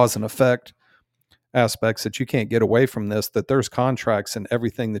of the cause and effect aspects that you can't get away from this, that there's contracts in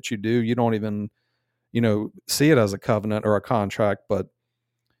everything that you do. You don't even, see it as a covenant or a contract, but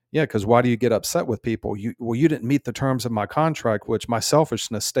yeah, because why do you get upset with people? You didn't meet the terms of my contract, which my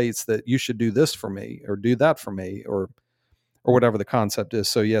selfishness states that you should do this for me or do that for me, or whatever the concept is.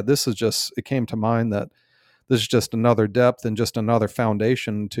 So yeah, this is just, it came to mind that this is just another depth and just another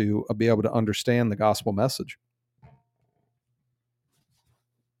foundation to be able to understand the gospel message.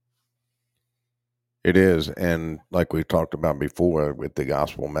 It is. And like we talked about before with the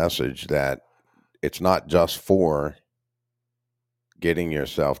gospel message, that it's not just for getting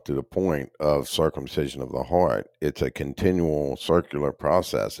yourself to the point of circumcision of the heart. It's a continual circular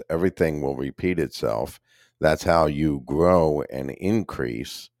process. Everything will repeat itself. That's how you grow and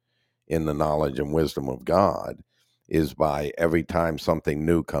increase in the knowledge and wisdom of God, is by every time something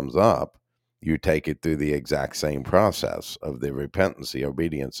new comes up, you take it through the exact same process of the repentance, the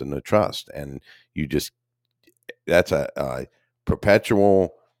obedience, and the trust. And you just, that's a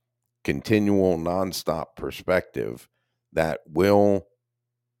perpetual, continual, nonstop perspective that will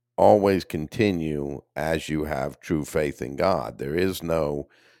always continue as you have true faith in God. There is no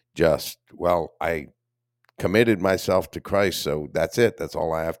just, well, I committed myself to Christ, so that's it. That's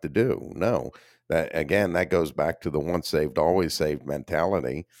all I have to do. No, that again, that goes back to the once saved, always saved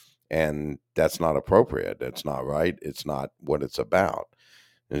mentality. And that's not appropriate. It's not right. It's not what it's about.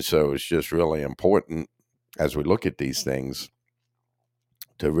 And so it's just really important as we look at these things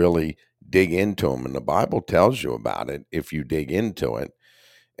to really dig into them. And the Bible tells you about it if you dig into it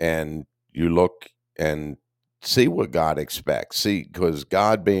and you look and see what God expects. See, because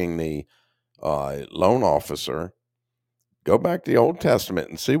God being the loan officer, go back to the Old Testament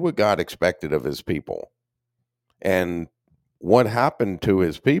and see what God expected of his people and what happened to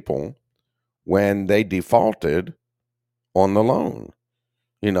his people when they defaulted on the loan.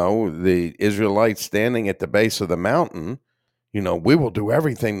 You know, the Israelites standing at the base of the mountain, you know, we will do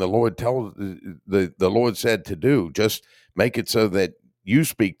everything the Lord tells the Lord said to do. Just make it so that you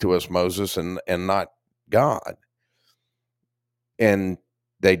speak to us, Moses, and not God. And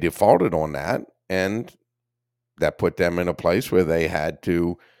they defaulted on that, and that put them in a place where they had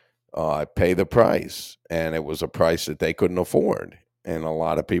to pay the price, and it was a price that they couldn't afford. And a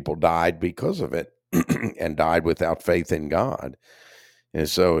lot of people died because of it and died without faith in God. And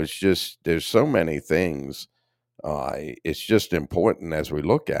so it's just, there's so many things. It's just important as we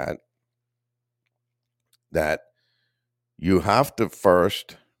look at that you have to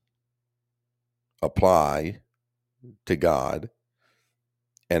first apply to God,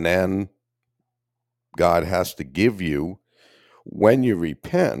 and then God has to give you, when you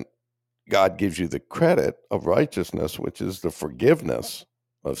repent, God gives you the credit of righteousness, which is the forgiveness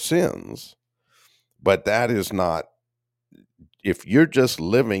of sins. But that is not, if you're just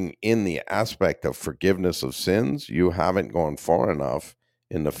living in the aspect of forgiveness of sins, you haven't gone far enough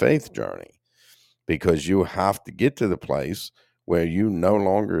in the faith journey, because you have to get to the place where you no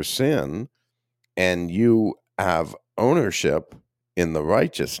longer sin and you have ownership in the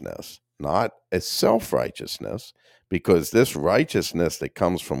righteousness, not a self righteousness, because this righteousness that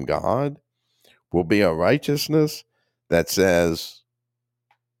comes from God will be a righteousness that says,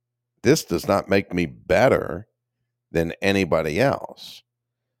 this does not make me better than anybody else.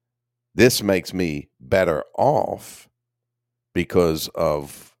 This makes me better off because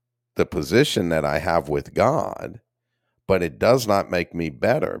of the position that I have with God, but it does not make me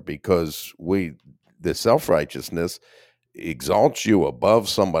better, because the self-righteousness exalts you above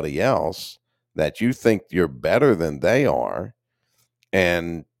somebody else, that you think you're better than they are.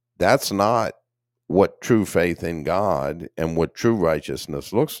 And that's not what true faith in God and what true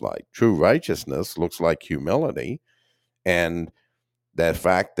righteousness looks like. True righteousness looks like humility, and that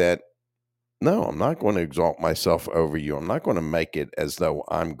fact that, no, I'm not going to exalt myself over you. I'm not going to make it as though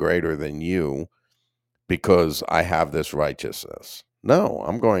I'm greater than you because I have this righteousness. No,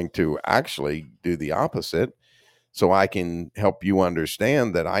 I'm going to actually do the opposite, so I can help you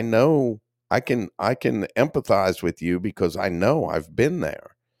understand that I know I can empathize with you because I know I've been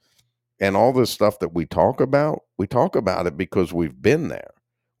there. And all this stuff that we talk about it because we've been there.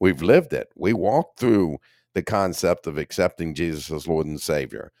 We've lived it. We walked through the concept of accepting Jesus as Lord and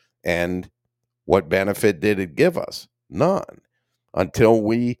Savior. And what benefit did it give us? None. Until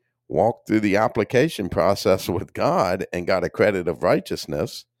we walked through the application process with God and got a credit of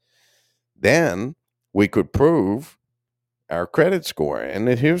righteousness, then we could prove our credit score. And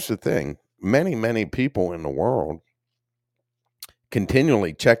here's the thing. Many, many people in the world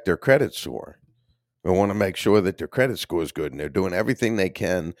continually check their credit score. They want to make sure that their credit score is good, and they're doing everything they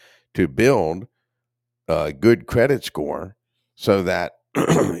can to build a good credit score so that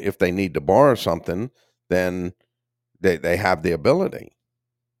if they need to borrow something, then they have the ability.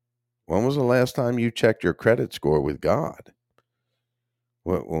 When was the last time you checked your credit score with God?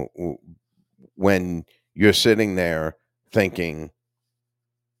 When you're sitting there thinking,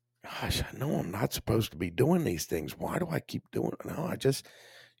 gosh, I know I'm not supposed to be doing these things. Why do I keep doing it? No,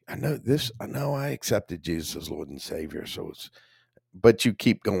 I know this. I know I accepted Jesus as Lord and Savior. So but you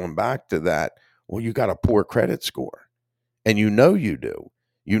keep going back to that. Well, you got a poor credit score, and you know you do.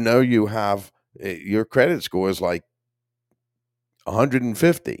 You know you have your credit score is like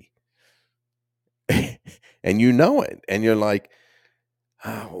 150, and you know it, and you're like,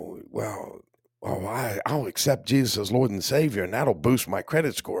 oh well. Oh, I'll accept Jesus as Lord and Savior, and that'll boost my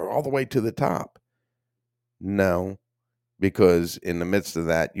credit score all the way to the top. No, because in the midst of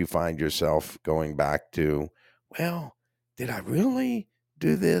that, you find yourself going back to, well, did I really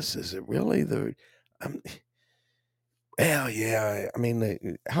do this? Is it really um, well, yeah. I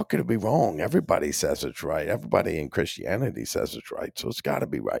mean, how could it be wrong? Everybody says it's right. Everybody in Christianity says it's right. So it's got to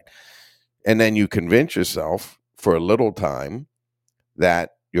be right. And then you convince yourself for a little time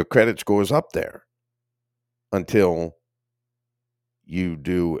that your credit score is up there until you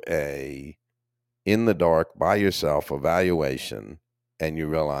do a in the dark by yourself evaluation and you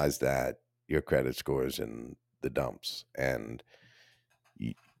realize that your credit score is in the dumps and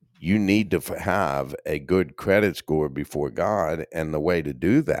you need to have a good credit score before God, and the way to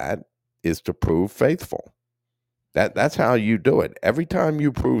do that is to prove faithful. That's how you do it. Every time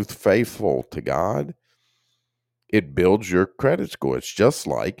you prove faithful to God, it builds your credit score. It's just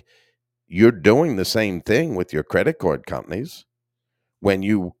like you're doing the same thing with your credit card companies. When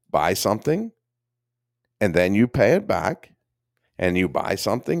you buy something and then you pay it back, and you buy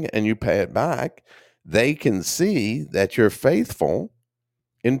something and you pay it back, they can see that you're faithful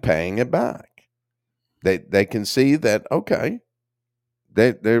in paying it back. They can see that, okay,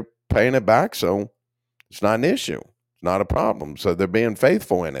 they're paying it back, so it's not an issue. It's not a problem. So they're being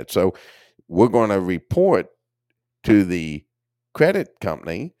faithful in it. So we're going to report to the credit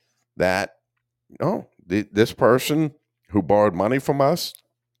company that, oh, this person who borrowed money from us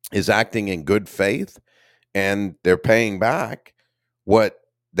is acting in good faith and they're paying back what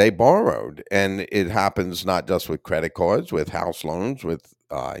they borrowed. And it happens not just with credit cards, with house loans, with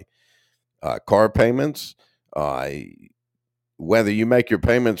car payments. Whether you make your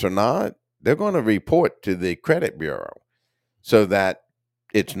payments or not, they're going to report to the credit bureau so that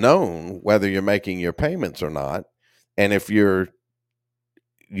it's known whether you're making your payments or not. And if you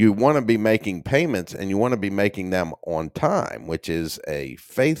want to be making payments and you want to be making them on time, which is a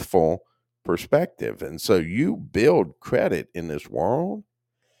faithful perspective. And so you build credit in this world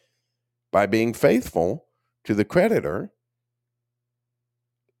by being faithful to the creditor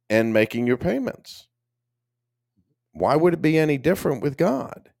and making your payments. Why would it be any different with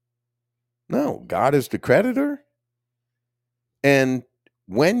God? No, God is the creditor. And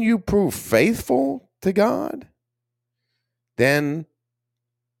when you prove faithful to God, then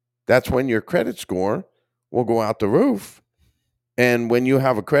that's when your credit score will go out the roof. And when you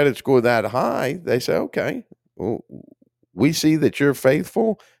have a credit score that high, they say, okay, well, we see that you're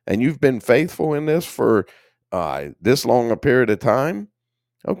faithful and you've been faithful in this for this long a period of time.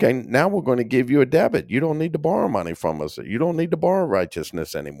 Okay, now we're going to give you a debit. You don't need to borrow money from us. You don't need to borrow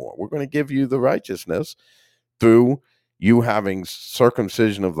righteousness anymore. We're going to give you the righteousness through you having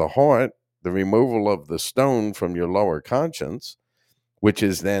circumcision of the heart, the removal of the stone from your lower conscience, which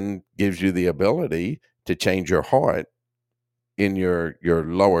is then gives you the ability to change your heart in your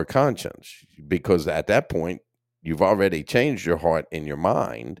lower conscience, because at that point you've already changed your heart in your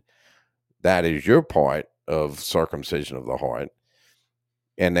mind. That is your part of circumcision of the heart.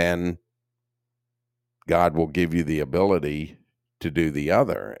 And then God will give you the ability to do the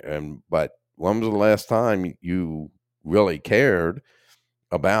other. And but when was the last time you really cared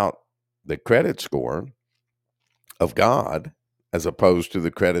about the credit score of God as opposed to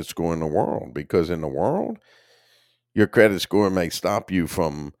the credit score in the world? Because in the world, your credit score may stop you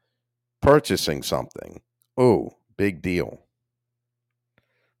from purchasing something. Oh, big deal.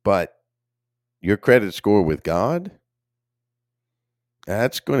 But your credit score with God,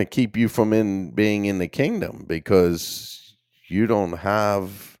 that's going to keep you from being in the kingdom, because you don't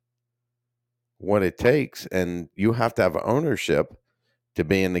have what it takes, and you have to have ownership to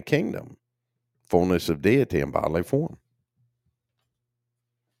be in the kingdom, fullness of deity in bodily form.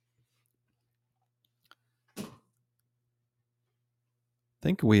 I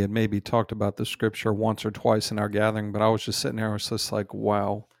think we had maybe talked about the scripture once or twice in our gathering, but I was just sitting there, I was just like,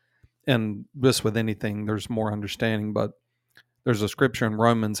 wow. And this with anything, there's more understanding, but there's a scripture in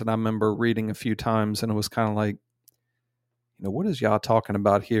Romans, and I remember reading a few times, and it was kind of like, what is y'all talking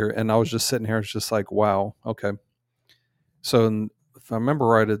about here? And I was just sitting here, it's just like, wow, okay. So if I remember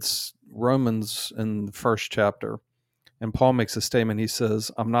right, it's Romans in the first chapter, and Paul makes a statement. He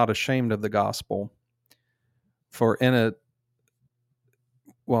says, I'm not ashamed of the gospel, for in it,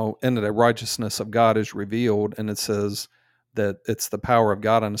 the righteousness of God is revealed. And it says, that it's the power of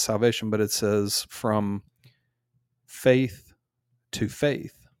God unto salvation, but it says from faith to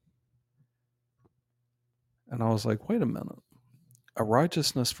faith. And I was like, wait a minute. A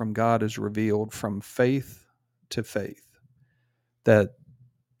righteousness from God is revealed from faith to faith. That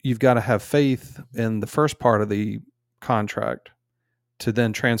you've got to have faith in the first part of the contract to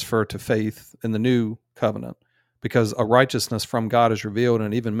then transfer to faith in the new covenant, because a righteousness from God is revealed,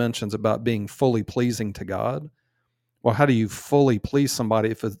 and it even mentions about being fully pleasing to God. Well, how do you fully please somebody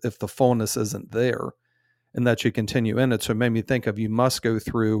if the fullness isn't there, and that you continue in it? So it made me think of, you must go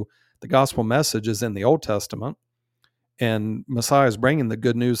through the gospel messages in the Old Testament, and Messiah is bringing the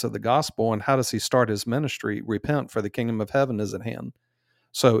good news of the gospel. And how does he start his ministry? Repent, for the kingdom of heaven is at hand.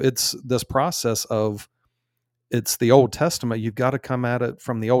 So it's this process of, it's the Old Testament. You've got to come at it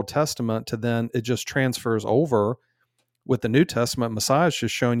from the Old Testament to then it just transfers over with the New Testament. Messiah is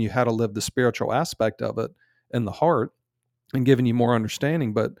just showing you how to live the spiritual aspect of it in the heart and giving you more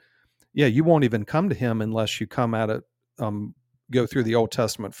understanding. But yeah, you won't even come to him unless you come at it, go through the Old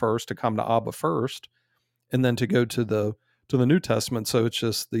Testament first, to come to Abba first, and then to go to the New Testament. So it's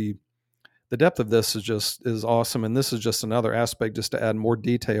just the depth of this is awesome. And this is just another aspect, just to add more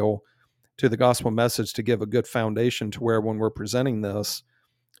detail to the gospel message, to give a good foundation to where when we're presenting this,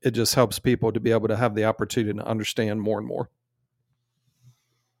 it just helps people to be able to have the opportunity to understand more and more.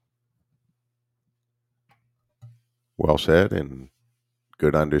 Well said, and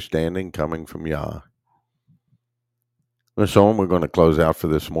good understanding coming from Yah. So we're going to close out for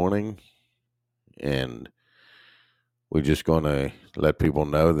this morning, and we're just going to let people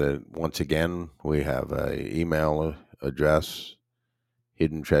know that once again we have an email address,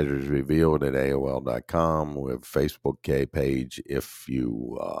 Hidden Treasures Revealed at AOL.com. We have a Facebook page. If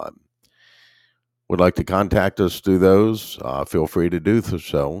you would like to contact us through those, feel free to do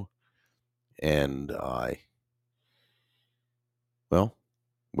so. And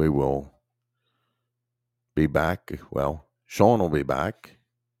we will be back. Well, Sean will be back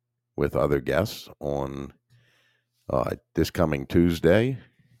with other guests on this coming Tuesday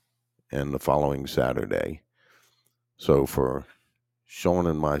and the following Saturday. So for Sean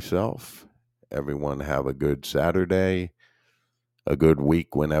and myself, everyone have a good Saturday, a good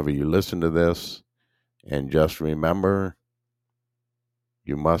week whenever you listen to this. And just remember,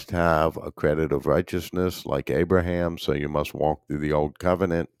 you must have a credit of righteousness like Abraham, so you must walk through the old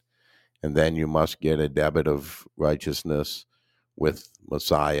covenant, and then you must get a debit of righteousness with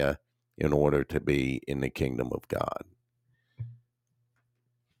Messiah in order to be in the kingdom of God.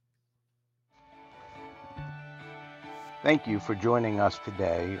 Thank you for joining us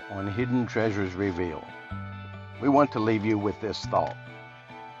today on Hidden Treasures Revealed. We want to leave you with this thought.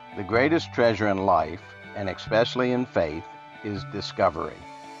 The greatest treasure in life, and especially in faith, is discovery.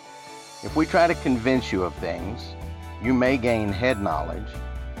 If we try to convince you of things, you may gain head knowledge,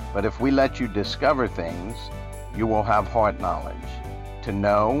 but if we let you discover things, you will have heart knowledge, to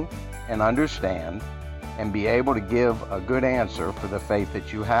know and understand and be able to give a good answer for the faith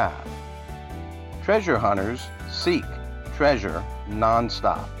that you have. Treasure hunters seek treasure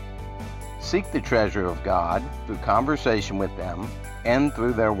nonstop. Seek the treasure of God through conversation with them and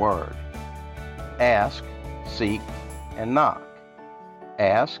through their word. Ask, seek, and knock.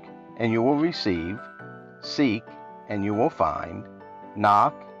 Ask, and you will receive. Seek, and you will find.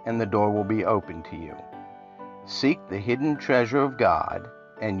 Knock, and the door will be open to you. Seek the hidden treasure of God,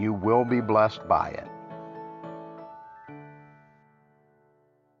 and you will be blessed by it.